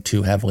advocate for him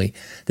too heavily.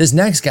 This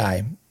next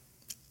guy,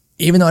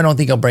 even though I don't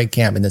think he'll break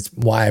camp, and that's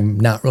why I'm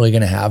not really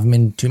going to have him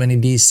in too many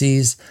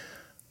DCs.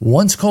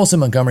 Once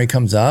Colson Montgomery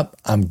comes up,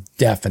 I'm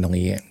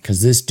definitely in,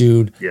 because this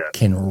dude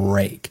can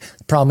rake.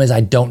 The problem is I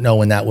don't know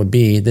when that would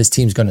be. This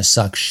team's going to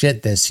suck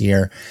shit this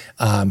year.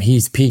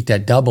 He's peaked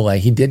at AA.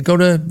 He did go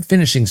to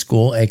finishing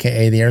school,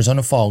 a.k.a. the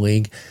Arizona Fall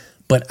League,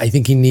 but I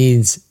think he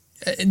needs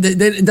 –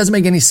 it doesn't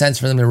make any sense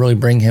for them to really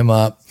bring him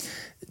up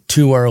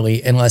too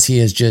early unless he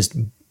is just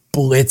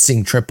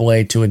blitzing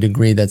AAA to a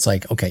degree that's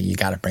like, okay, you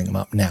got to bring him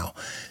up now.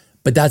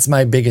 But that's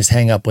my biggest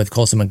hang up with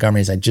Colson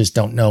Montgomery is I just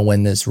don't know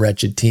when this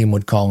wretched team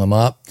would call him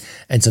up.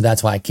 And so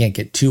that's why I can't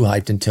get too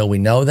hyped until we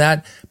know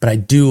that. But I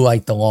do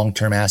like the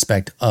long-term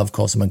aspect of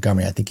Colson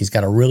Montgomery. I think he's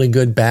got a really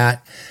good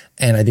bat.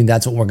 And I think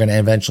that's what we're going to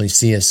eventually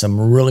see is some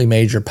really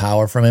major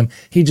power from him.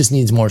 He just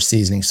needs more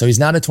seasoning. So he's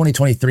not a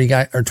 2023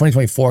 guy or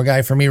 2024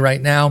 guy for me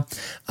right now,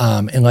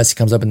 unless he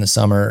comes up in the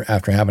summer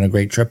after having a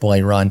great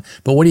AAA run.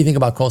 But what do you think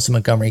about Colson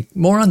Montgomery?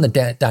 More on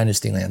the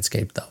dynasty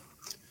landscape, though.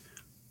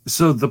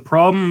 So the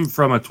problem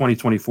from a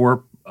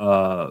 2024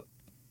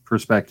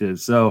 perspective,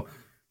 so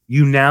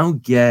you now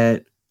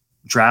get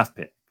draft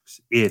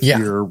picks if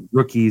your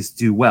rookies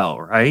do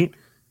well, right?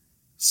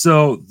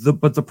 So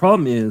but the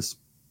problem is,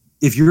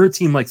 if you're a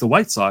team like the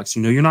White Sox,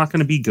 you know you're not going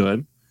to be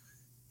good,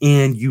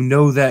 and you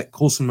know that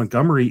Colson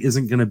Montgomery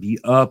isn't going to be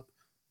up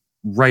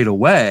right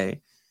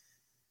away.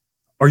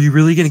 Are you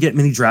really going to get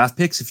many draft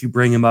picks if you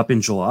bring him up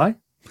in July?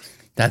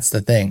 That's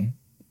the thing.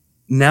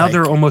 Now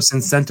they're almost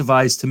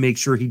incentivized to make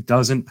sure he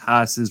doesn't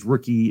pass his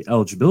rookie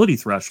eligibility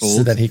threshold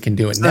so that he can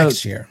do it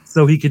next year.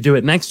 So he could do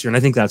it next year, and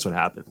I think that's what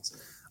happens.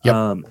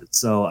 Yep.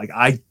 So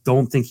I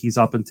don't think he's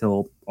up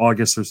until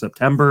August or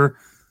September.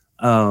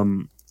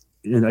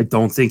 And I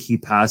don't think he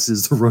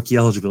passes the rookie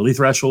eligibility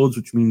thresholds,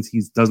 which means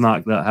he does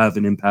not have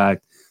an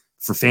impact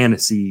for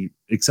fantasy,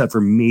 except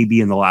for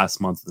maybe in the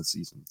last month of the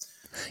season.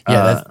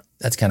 Yeah,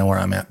 that's kind of where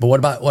I'm at. But what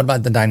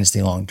about the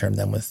dynasty long term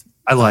then with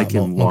I like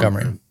him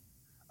Montgomery?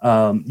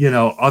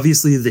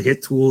 Obviously the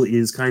hit tool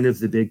is kind of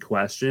the big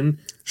question.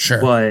 Sure.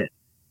 But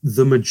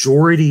the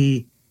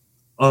majority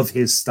of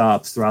his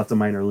stops throughout the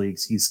minor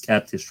leagues, he's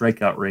kept his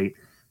strikeout rate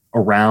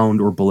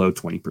around or below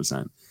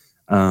 20%.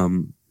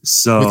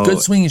 So with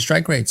good swinging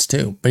strike rates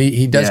too, but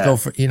he does go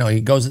for,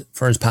 he goes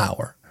for his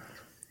power,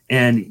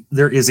 and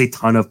there is a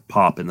ton of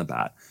pop in the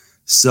bat.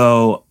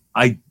 So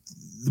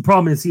the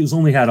problem is he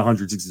only had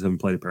 167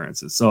 plate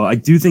appearances. So I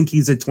do think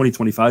he's a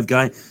 2025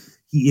 guy.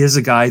 He is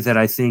a guy that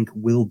I think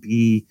will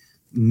be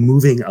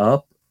moving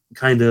up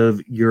kind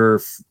of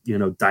your,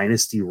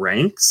 dynasty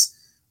ranks,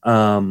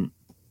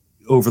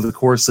 over the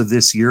course of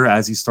this year,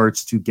 as he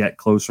starts to get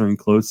closer and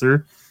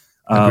closer.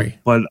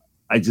 But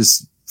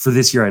for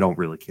this year, I don't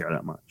really care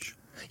that much.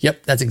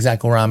 Yep, that's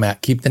exactly where I'm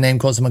at. Keep the name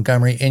Colson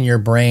Montgomery in your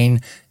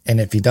brain. And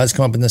if he does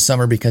come up in the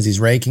summer because he's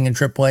raking in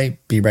AAA,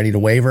 be ready to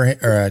waiver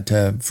or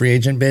to free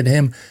agent bid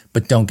him,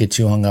 but don't get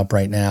too hung up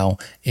right now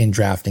in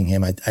drafting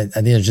him. I think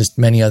there's just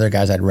many other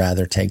guys I'd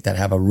rather take that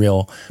have a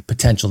real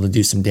potential to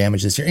do some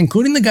damage this year,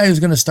 including the guy who's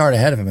going to start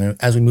ahead of him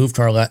as we move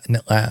to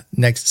our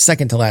next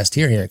second to last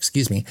tier here.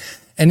 Excuse me.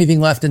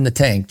 Anything left in the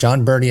tank?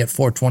 John Birdie at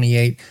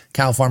 428,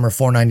 Cal Farmer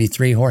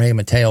 493, Jorge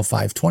Mateo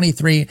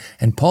 523,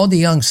 and Paul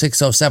DeYoung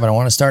 607. I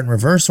want to start in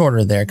reverse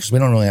order there because we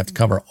don't really have to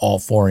cover all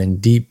four in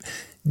deep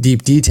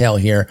detail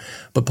here.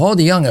 But Paul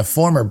DeYoung, a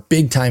former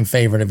big time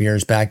favorite of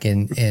yours back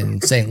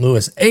in St.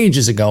 Louis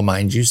ages ago,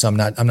 mind you. So I'm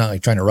not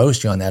like trying to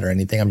roast you on that or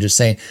anything. I'm just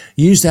saying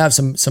you used to have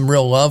some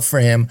real love for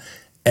him.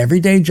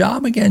 Everyday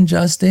job again,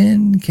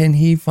 Justin. Can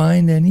he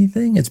find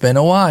anything? It's been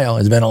a while.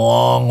 It's been a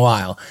long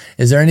while.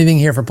 Is there anything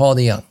here for Paul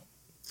DeYoung?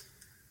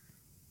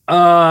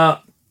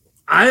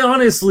 I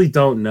honestly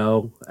don't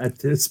know at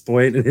this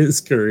point in his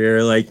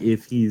career, like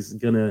if he's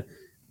gonna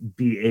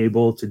be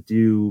able to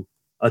do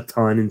a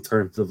ton in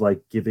terms of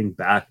like giving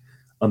back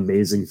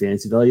amazing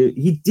fantasy value.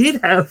 He did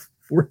have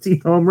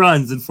 14 home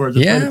runs and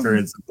 400 plate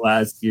appearances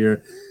last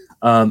year.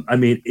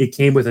 It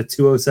came with a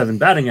 207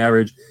 batting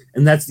average,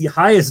 and that's the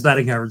highest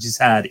batting average he's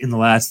had in the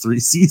last 3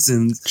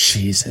 seasons.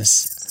 Jesus.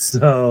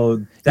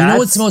 So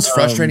what's the most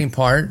frustrating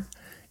part?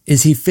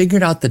 Is he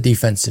figured out the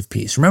defensive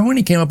piece. Remember when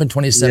he came up in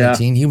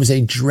 2017? He was a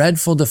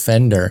dreadful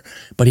defender,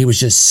 but he was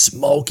just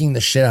smoking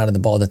the shit out of the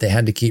ball that they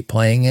had to keep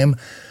playing him.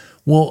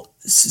 Well,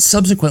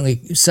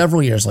 subsequently,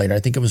 several years later, I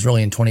think it was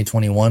really in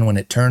 2021 when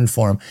it turned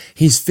for him,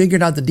 he's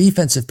figured out the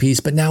defensive piece,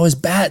 but now his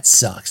bat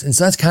sucks. And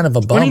so that's kind of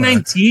a bummer.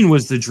 2019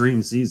 was the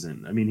dream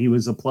season. I mean, he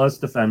was a plus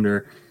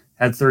defender,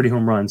 had 30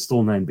 home runs,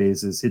 stole 9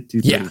 bases, hit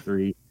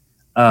 233.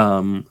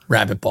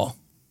 Rabbit ball.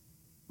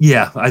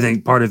 Yeah, I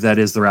think part of that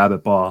is the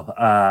rabbit ball.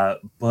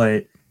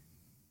 But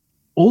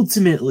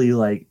ultimately,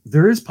 like,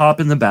 there is pop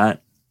in the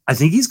bat. I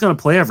think he's going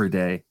to play every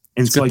day.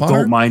 And so I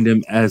don't mind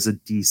him as a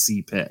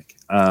DC pick.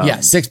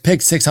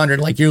 600.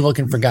 Like, you're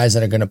looking for guys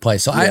that are going to play.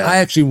 So I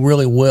actually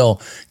really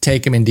will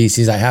take him in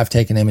DCs. I have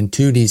taken him in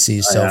 2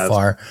 DCs so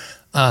far.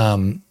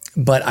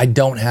 But I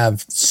don't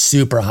have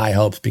super high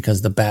hopes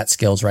because the bat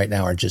skills right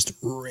now are just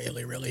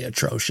really, really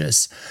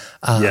atrocious.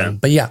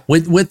 But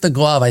with the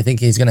glove, I think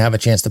he's going to have a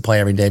chance to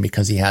play every day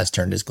because he has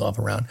turned his glove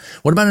around.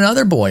 What about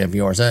another boy of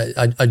yours,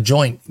 a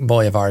joint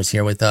boy of ours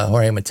here with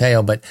Jorge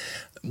Mateo? But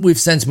we've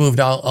since moved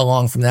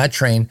along from that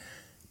train.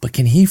 But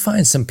can he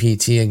find some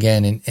PT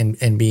again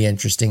and be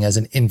interesting as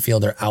an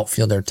infielder,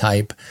 outfielder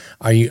type?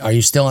 Are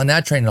you still on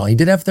that train at all? He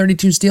did have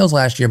 32 steals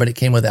last year, but it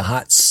came with a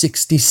hot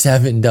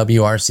 67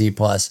 WRC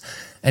plus.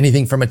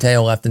 Anything for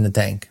Mateo left in the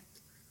tank?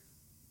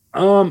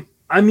 I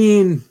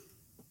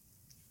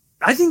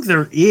think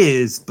there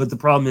is, but the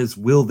problem is,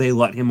 will they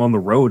let him on the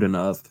road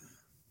enough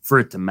for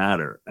it to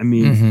matter? I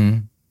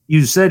mean,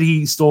 you said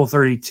he stole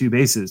 32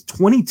 bases.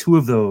 22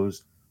 of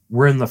those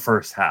were in the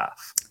first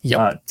half.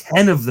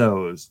 10 of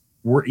those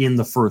were in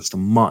the first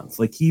month.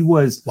 Like, he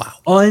was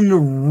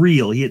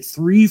unreal. He hit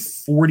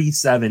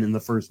 347 in the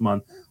first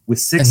month with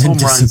 6 home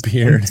runs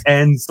and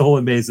 10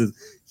 stolen bases.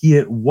 He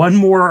hit one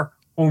more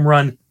home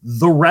run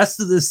the rest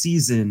of the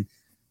season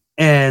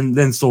and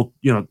then stole,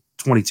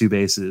 22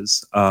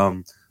 bases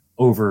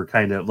over,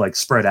 kind of like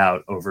spread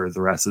out over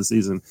the rest of the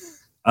season.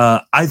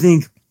 I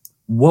think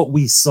what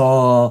we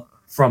saw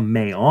from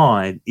May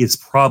on is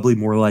probably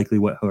more likely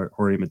what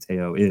Jorge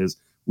Mateo is,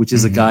 which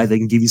is a guy that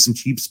can give you some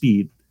cheap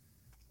speed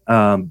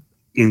in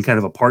kind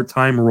of a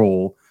part-time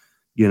role,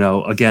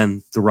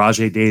 again, the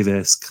Rajay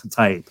Davis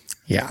type.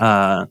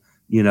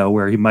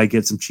 Where he might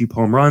get some cheap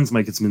home runs,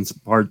 might get some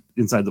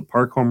inside the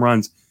park home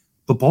runs.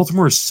 But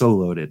Baltimore is so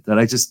loaded that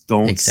I just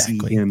don't see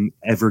him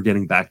ever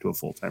getting back to a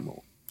full-time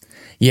role.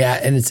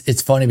 Yeah, and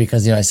it's funny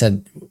because, I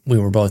said we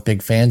were both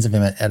big fans of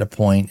him at a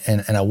point,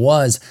 and I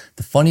was.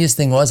 The funniest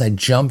thing was I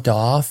jumped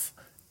off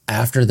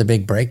after the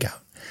big breakout.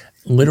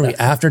 Literally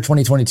after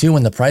 2022,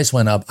 when the price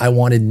went up, I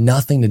wanted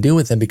nothing to do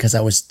with him because I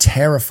was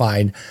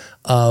terrified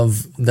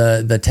of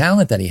the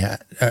talent that he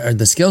had, or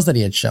the skills that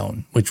he had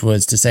shown, which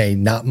was to say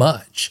not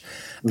much.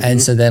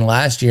 And so then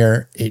last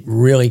year, it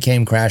really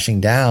came crashing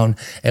down.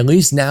 At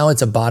least now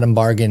it's a bottom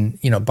bargain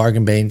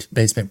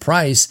basement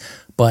price.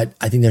 But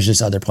I think there's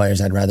just other players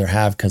I'd rather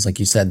have because, like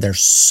you said, they're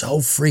so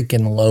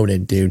freaking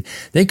loaded, dude.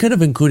 They could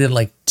have included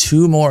like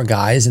 2 more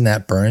guys in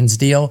that Burns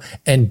deal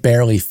and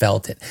barely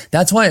felt it.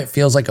 That's why it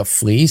feels like a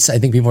fleece. I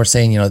think people are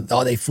saying,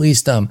 they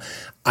fleeced them.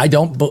 I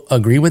don't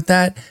agree with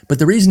that. But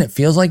the reason it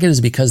feels like it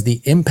is because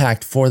the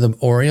impact for the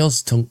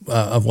Orioles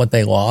of what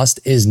they lost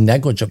is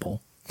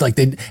negligible.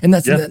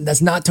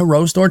 That's not to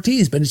roast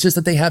Ortiz, but it's just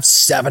that they have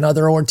 7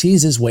 other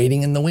Ortizes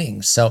waiting in the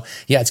wings. So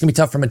yeah, it's gonna be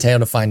tough for Mateo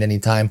to find any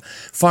time.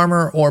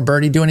 Farmer or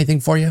Birdie do anything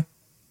for you?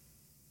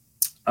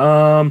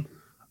 I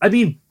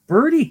mean,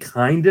 Birdie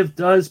kind of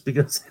does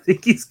because I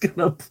think he's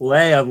gonna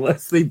play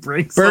unless they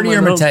bring Birdie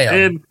or Mateo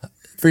in.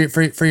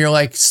 For your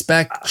like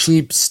spec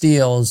cheap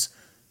steals.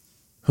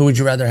 Who would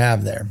you rather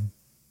have there?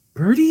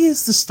 Birdie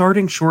is the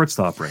starting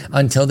shortstop right now.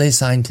 Until they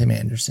sign Tim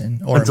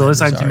Anderson or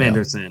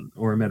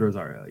Ahmed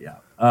Rosario. Yeah.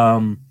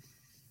 I'm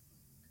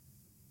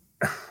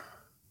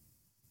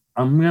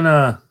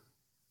gonna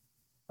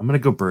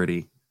go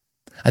Birdie.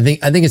 I think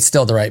it's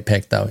still the right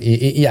pick though.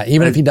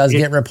 Even if he does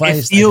get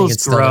replaced, it feels I think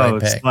it's still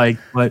gross. The right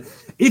pick. But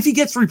if he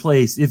gets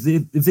replaced, if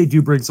they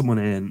do bring someone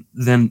in,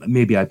 then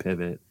maybe I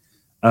pivot.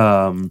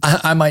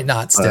 I might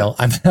not still.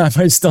 I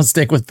might still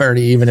stick with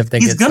Birdie even if they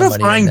get somebody in there. He's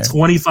gonna find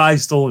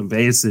 25 stolen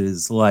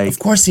bases. Of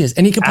course he is,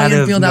 and he can play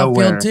infield,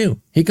 outfield too.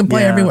 He can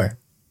play everywhere.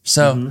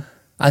 So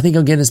I think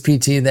he'll get his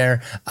PT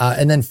there,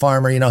 and then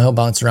Farmer. He'll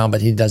bounce around,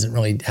 but he doesn't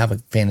really have a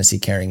fantasy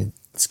carrying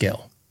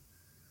skill.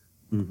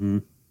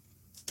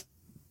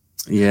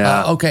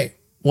 Yeah. Okay.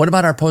 What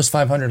about our post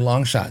 500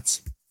 long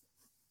shots?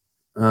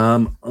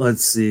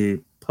 Let's see.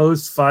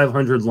 Post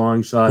 500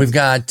 long shots. We've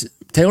got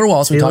Taylor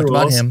Walsh. We talked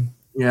about him.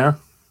 Yeah.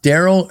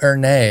 Daryl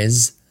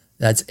Hernaiz,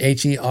 that's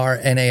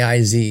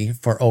Hernaiz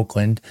for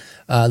Oakland.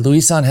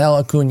 Luis Angel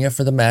Acuna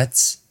for the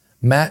Mets.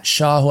 Matt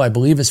Shaw, who I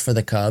believe is for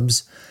the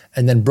Cubs.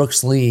 And then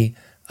Brooks Lee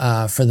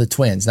for the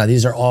Twins. Now,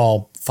 these are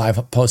all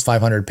post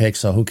 500 picks,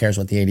 so who cares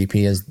what the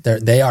ADP is?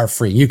 They are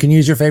free. You can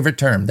use your favorite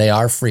term. They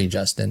are free,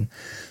 Justin.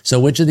 So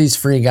which of these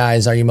free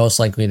guys are you most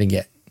likely to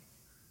get?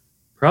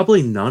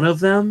 Probably none of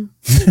them.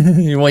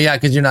 Well, yeah,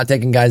 because you're not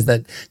taking guys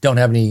that don't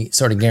have any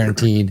sort of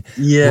guaranteed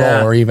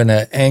role or even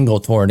an angle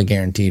toward a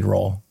guaranteed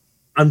role.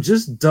 I'm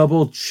just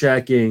double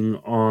checking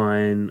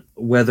on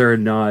whether or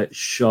not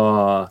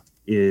Shaw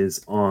is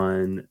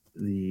on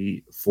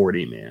the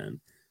 40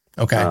 man.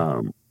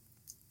 Okay.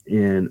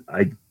 And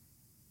I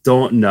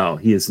don't know.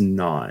 He is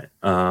not.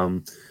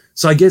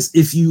 So I guess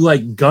if you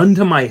like gun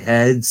to my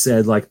head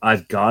said like,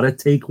 I've got to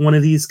take one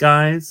of these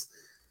guys.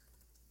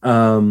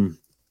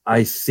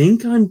 I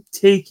think I'm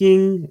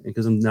taking,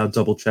 because I'm now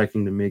double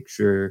checking to make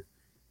sure,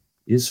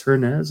 is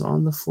Hernaiz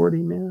on the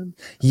 40 man?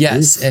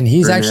 Yes, and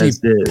he's actually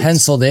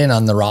penciled in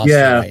on the roster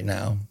right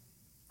now.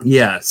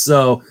 Yeah,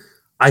 so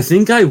I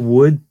think I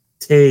would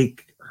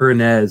take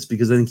Hernaiz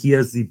because I think he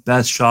has the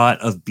best shot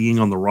of being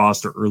on the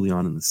roster early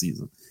on in the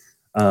season.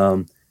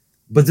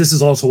 But this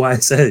is also why I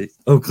said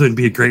Oakland would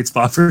be a great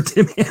spot for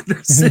Tim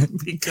Anderson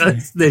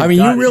because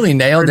you really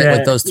nailed it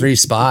with those 3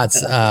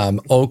 spots.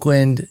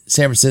 Oakland,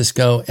 San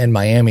Francisco, and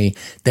Miami.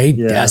 They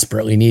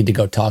desperately need to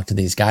go talk to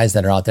these guys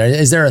that are out there.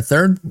 Is there a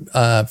third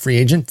free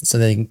agent so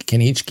they can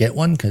each get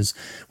one? Because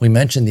we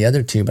mentioned the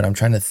other 2, but I'm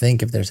trying to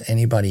think if there's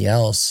anybody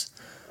else.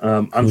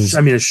 I'm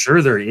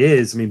sure there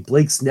is. I mean,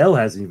 Blake Snell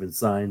hasn't even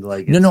signed.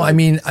 I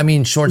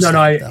mean, shortstop.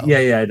 I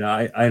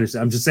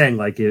understand. I'm just saying,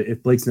 like,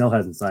 if Blake Snell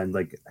hasn't signed,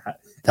 like,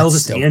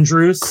 Elvis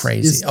Andrews,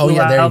 crazy. Oh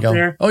yeah, there you go.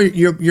 There. Oh,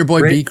 your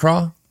boy B.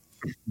 Craw.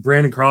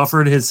 Brandon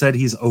Crawford has said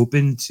he's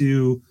open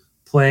to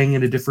playing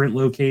in a different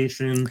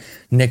location.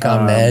 Nick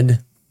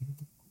Ahmed.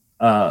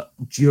 I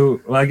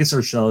guess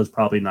Urshela is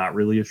probably not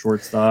really a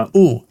shortstop.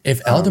 Ooh, if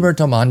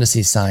Alberto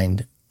Mondesi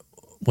signed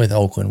with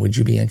Oakland, would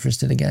you be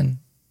interested again?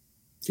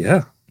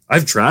 Yeah,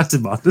 I've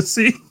drafted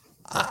Mondesi.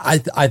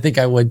 I think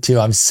I would too.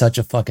 I'm such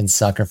a fucking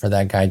sucker for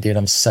that guy, dude.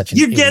 I'm such an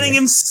You're idiot. Getting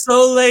him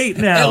so late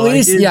now.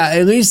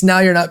 At least now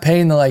you're not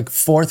paying the like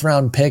 4th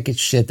round pick and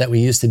shit that we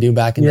used to do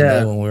back in the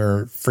day when we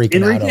were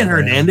freaking out. Enrique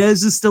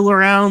Hernandez is still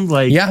around.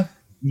 Like, yeah,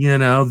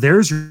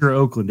 there's your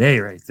Oakland A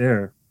right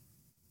there.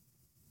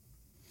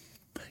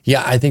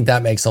 Yeah, I think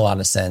that makes a lot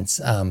of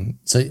sense.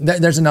 So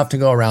there's enough to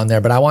go around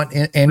there, but I want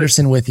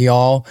Anderson with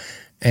y'all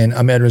and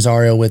Ahmed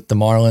Rosario with the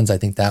Marlins. I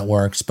think that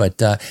works.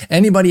 But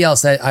anybody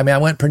else, I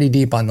went pretty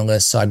deep on the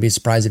list, so I'd be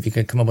surprised if you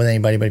could come up with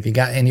anybody. But if you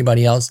got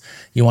anybody else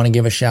you want to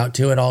give a shout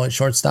to at all at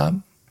shortstop?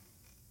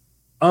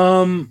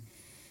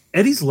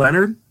 Eddie's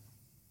Leonard.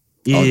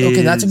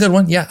 Okay, that's a good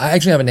one. Yeah, I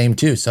actually have a name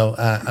too. So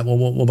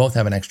we'll both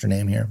have an extra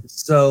name here.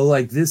 So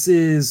like this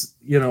is,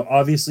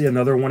 obviously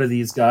another one of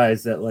these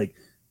guys that like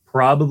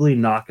probably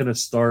not going to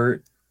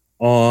start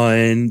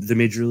on the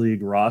major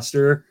league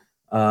roster.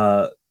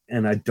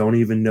 And I don't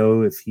even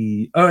know if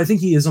I think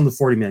he is on the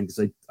 40 man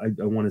because I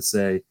want to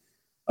say,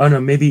 oh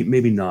no,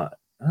 maybe not.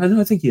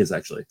 I think he is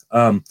actually.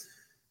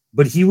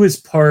 But he was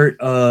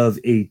part of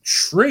a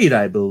trade,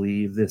 I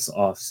believe, this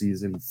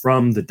offseason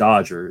from the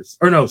Dodgers.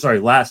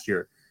 Last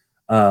year.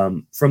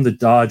 From the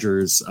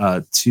Dodgers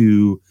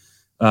to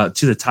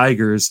the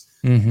Tigers.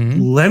 Mm-hmm.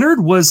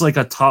 Leonard was like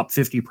a top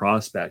 50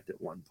 prospect at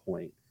one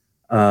point.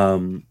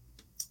 And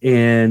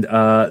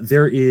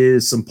there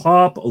is some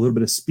pop, a little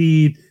bit of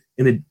speed,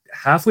 and a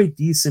halfway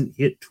decent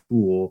hit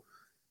tool.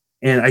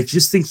 And I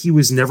just think he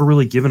was never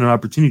really given an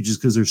opportunity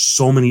just because there's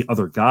so many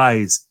other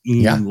guys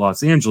in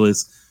Los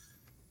Angeles.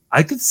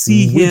 I could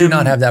see him. We do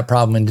not have that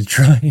problem in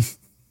Detroit.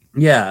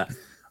 Yeah.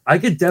 I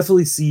could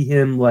definitely see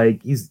him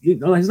like he's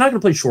not going to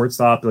play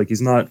shortstop. Like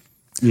he's not,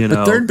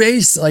 But third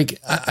base, like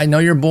I know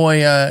your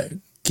boy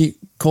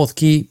Colt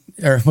Keith,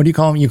 or what do you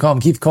call him? You call him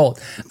Keith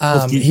Colt.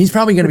 He's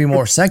probably going to be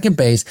more second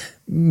base.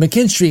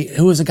 McKinstry,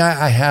 who is a guy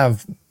I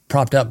have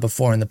propped up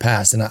before in the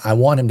past, and I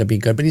want him to be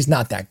good, but he's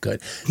not that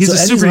good. He's a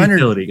super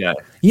utility guy.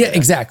 Yeah,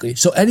 exactly.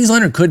 So Eddie's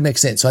Leonard could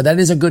mix in. So that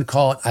is a good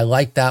call. I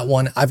like that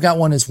one. I've got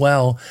one as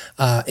well.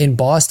 In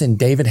Boston,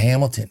 David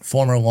Hamilton,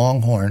 former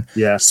Longhorn.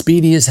 Yeah.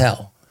 Speedy as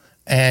hell.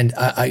 And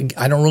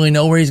I don't really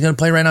know where he's going to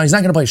play right now. He's not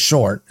going to play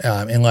short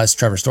unless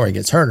Trevor Story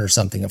gets hurt or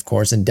something, of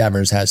course, and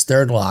Devers has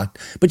third locked.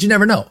 But you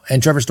never know.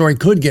 And Trevor Story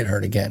could get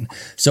hurt again.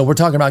 So we're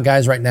talking about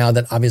guys right now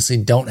that obviously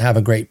don't have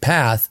a great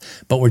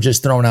path, but we're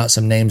just throwing out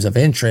some names of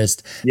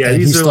interest. Yeah,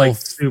 these are like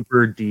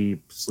super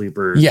deep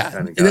sleepers. Yeah,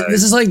 kind of guys.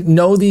 This is like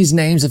know these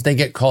names if they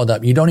get called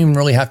up. You don't even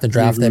really have to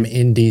draft them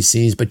in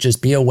DCs, but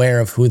just be aware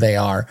of who they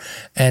are.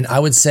 And I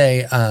would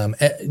say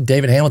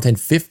David Hamilton,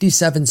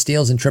 57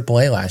 steals in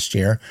AAA last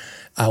year.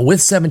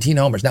 With 17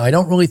 homers. Now, I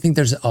don't really think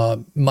there's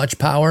much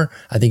power.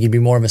 I think he'd be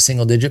more of a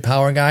single-digit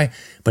power guy.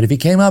 But if he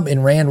came up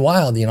and ran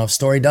wild, if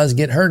Story does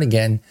get hurt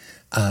again,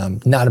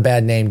 not a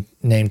bad name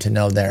to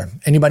know there.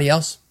 Anybody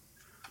else?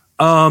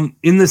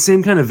 In the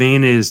same kind of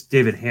vein as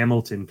David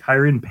Hamilton,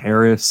 Kyron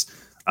Paris,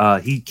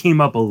 he came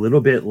up a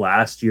little bit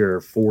last year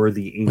for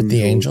the Angels. With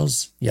the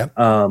Angels, yep.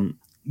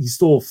 He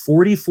stole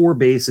 44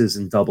 bases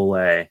in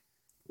Double-A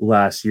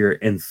last year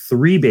and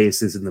 3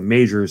 bases in the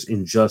majors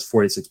in just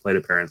 46 plate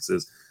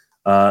appearances.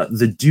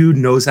 The dude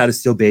knows how to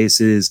steal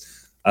bases.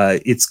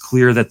 It's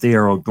clear that they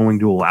are going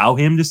to allow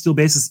him to steal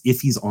bases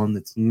if he's on the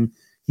team.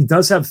 He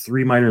does have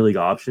 3 minor league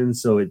options,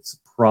 so it's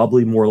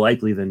probably more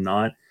likely than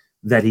not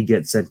that he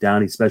gets sent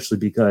down, especially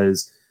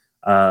because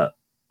a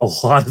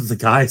lot of the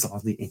guys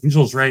on the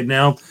Angels right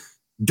now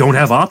don't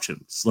have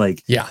options.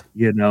 Like,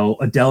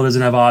 Adele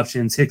doesn't have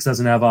options. Hicks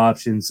doesn't have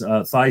options.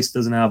 Theis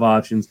doesn't have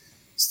options.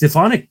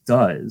 Stefanik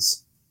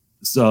does.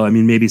 So, I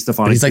mean, maybe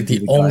Stefanik. But he's like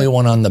the only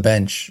one on the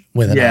bench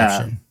with an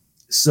option.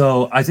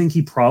 So I think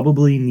he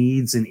probably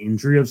needs an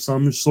injury of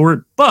some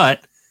sort,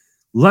 but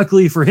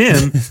luckily for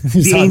him,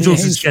 the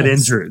Angels just get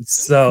injured.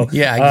 So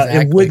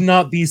exactly. It would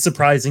not be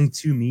surprising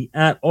to me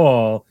at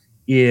all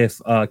if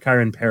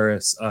Kyron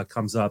Paris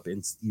comes up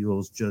and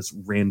steals just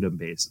random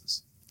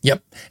bases.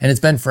 Yep. And it's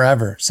been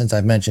forever since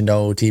I've mentioned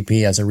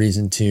OOTP as a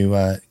reason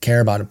to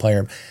care about a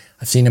player.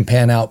 I've seen him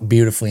pan out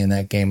beautifully in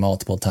that game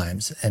multiple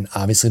times. And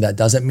obviously that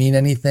doesn't mean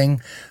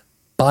anything.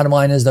 Bottom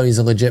line is, though, he's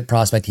a legit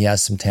prospect. He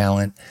has some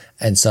talent.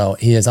 And so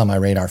he is on my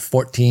radar.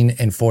 14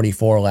 and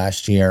 44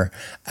 last year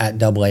at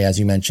Double-A, as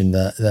you mentioned.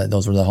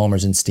 Those were the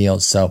homers and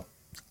steals. So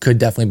could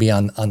definitely be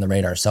on the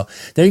radar. So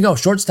there you go.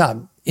 Shortstop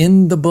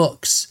in the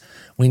books.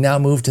 We now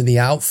move to the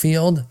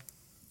outfield.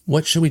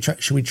 What should we try?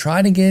 Should we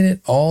try to get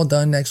it all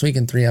done next week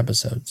in 3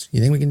 episodes?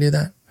 You think we can do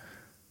that?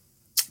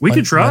 We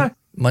could try.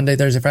 Monday,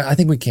 Thursday, Friday. I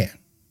think we can.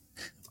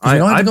 We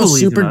don't have to go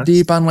super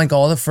deep on like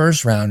all the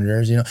first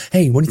rounders.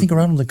 Hey, what do you think of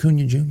Ronald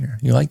Acuna Jr.?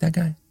 You like that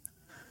guy?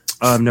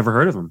 I've never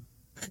heard of him.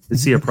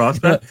 Is he a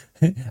prospect?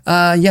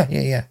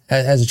 Yeah.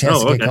 Has a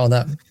chance to get called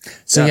up.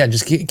 So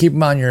just keep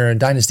him on your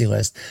dynasty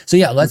list. So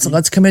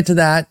let's commit to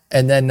that,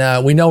 and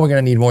then we know we're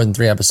going to need more than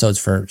 3 episodes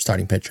for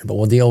starting pitcher, but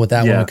we'll deal with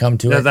that when we come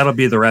to it. That'll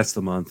be the rest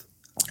of the month.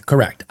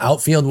 Correct.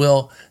 Outfield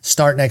will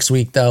start next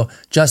week, though.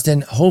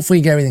 Justin,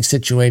 hopefully get everything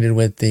situated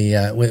with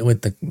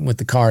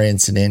the car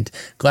incident.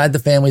 Glad the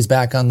family's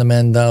back on the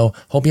mend, though.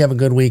 Hope you have a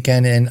good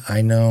weekend. And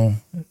I know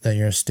that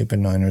you're a stupid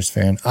Niners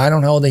fan. I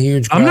don't hold a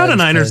huge grudge. I'm not a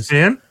Niners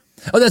fan.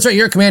 Oh, that's right.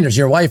 You're a Commanders.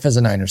 Your wife is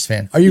a Niners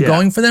fan. Are you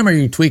going for them, or are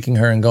you tweaking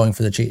her and going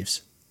for the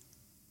Chiefs?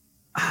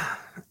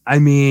 I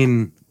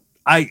mean,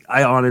 I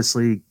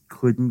honestly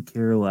couldn't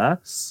care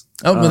less.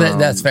 Oh, well,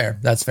 that's fair.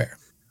 That's fair.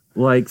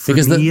 Like, for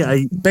because me,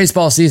 the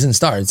baseball season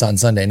starts on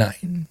Sunday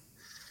night.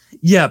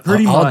 Yeah,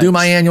 pretty much. I'll do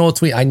my annual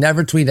tweet. I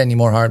never tweet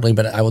anymore hardly,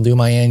 but I will do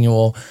my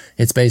annual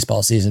 "It's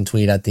baseball season"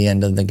 tweet at the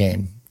end of the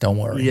game. Don't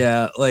worry.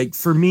 Yeah, like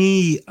for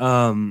me,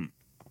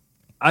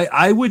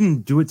 I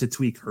wouldn't do it to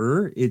tweak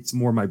her. It's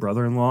more my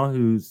brother-in-law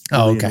who's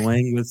really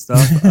annoying with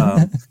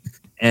stuff.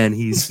 And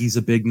he's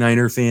a big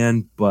Niner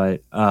fan,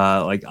 but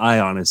like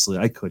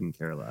I couldn't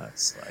care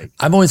less. Like,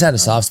 I've always had a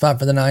soft spot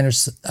for the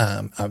Niners.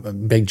 I'm a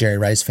big Jerry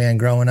Rice fan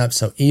growing up,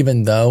 so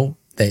even though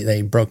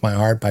they broke my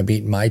heart by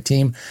beating my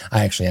team,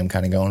 I actually am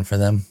kind of going for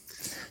them.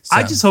 So.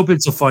 I just hope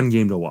it's a fun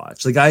game to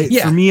watch. Like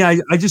for me, I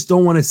just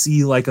don't want to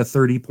see like a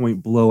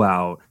 30-point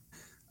blowout.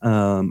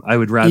 I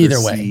would rather either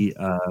way. See,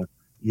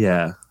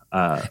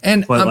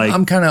 and but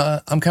I'm kind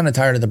of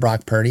tired of the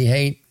Brock Purdy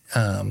hate.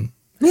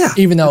 Yeah,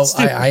 even though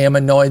I am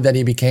annoyed that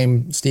he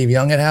became Steve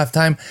Young at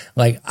halftime,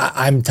 like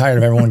I'm tired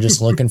of everyone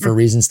just looking for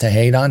reasons to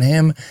hate on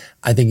him.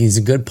 I think he's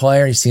a good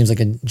player. He seems like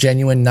a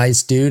genuine,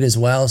 nice dude as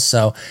well.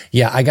 So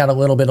yeah, I got a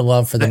little bit of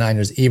love for the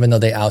Niners, even though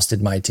they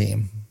ousted my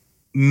team.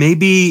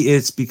 Maybe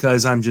it's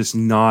because I'm just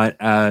not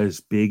as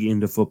big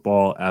into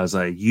football as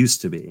I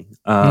used to be.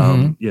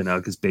 You know,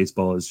 because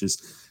baseball has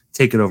just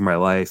taken over my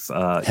life.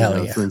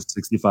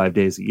 365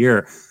 days a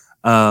year.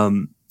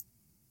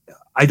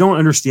 I don't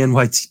understand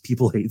why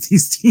people hate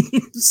these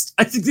teams.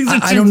 I think these are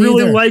two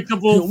really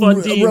likable,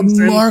 fun teams.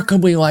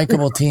 Remarkably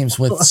likable teams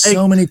with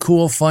so many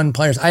cool, fun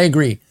players. I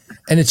agree.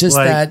 And it's just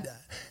that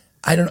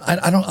I'm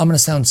going to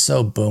sound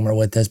so boomer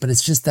with this, but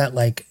it's just that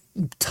like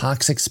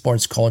toxic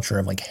sports culture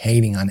of like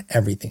hating on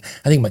everything.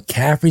 I think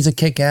McCaffrey's a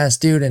kick-ass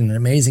dude and an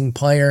amazing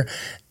player.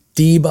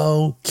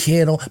 Debo,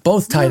 Kittle,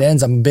 both tight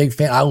ends. I'm a big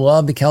fan. I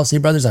love the Kelsey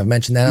brothers. I've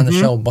mentioned that on the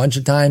show a bunch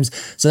of times.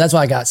 So that's why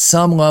I got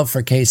some love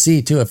for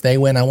KC too. If they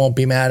win, I won't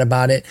be mad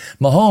about it.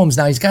 Mahomes,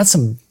 now he's got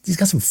some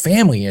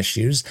family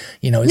issues.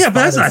 You know, his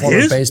father,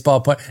 former baseball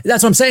player.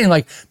 That's what I'm saying.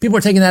 Like people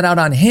are taking that out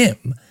on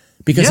him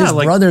because his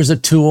brother's a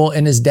tool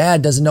and his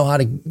dad doesn't know how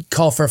to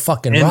call for a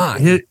fucking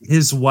ride.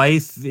 His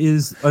wife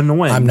is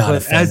annoying. I'm not a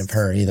fan of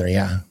her either.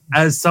 Yeah.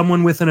 As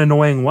someone with an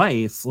annoying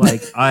wife,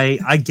 like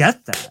I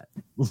get that.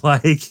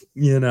 Like,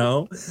 you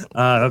know,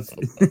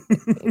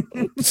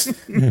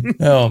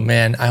 oh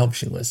man, I hope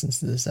she listens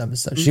to this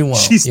episode. She won't.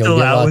 She's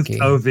still out with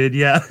COVID,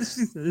 yeah.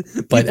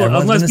 But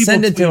everyone's gonna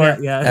send it to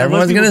her.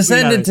 Everyone's gonna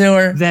send it to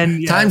her.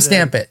 Then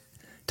timestamp it.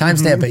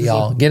 Timestamp it,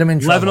 y'all. Get him in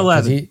trouble.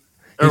 11/11.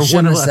 He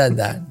shouldn't have said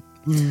that.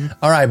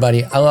 All right,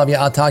 buddy. I love you.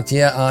 I'll talk to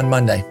you on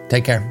Monday.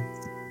 Take care.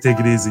 Take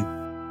it easy.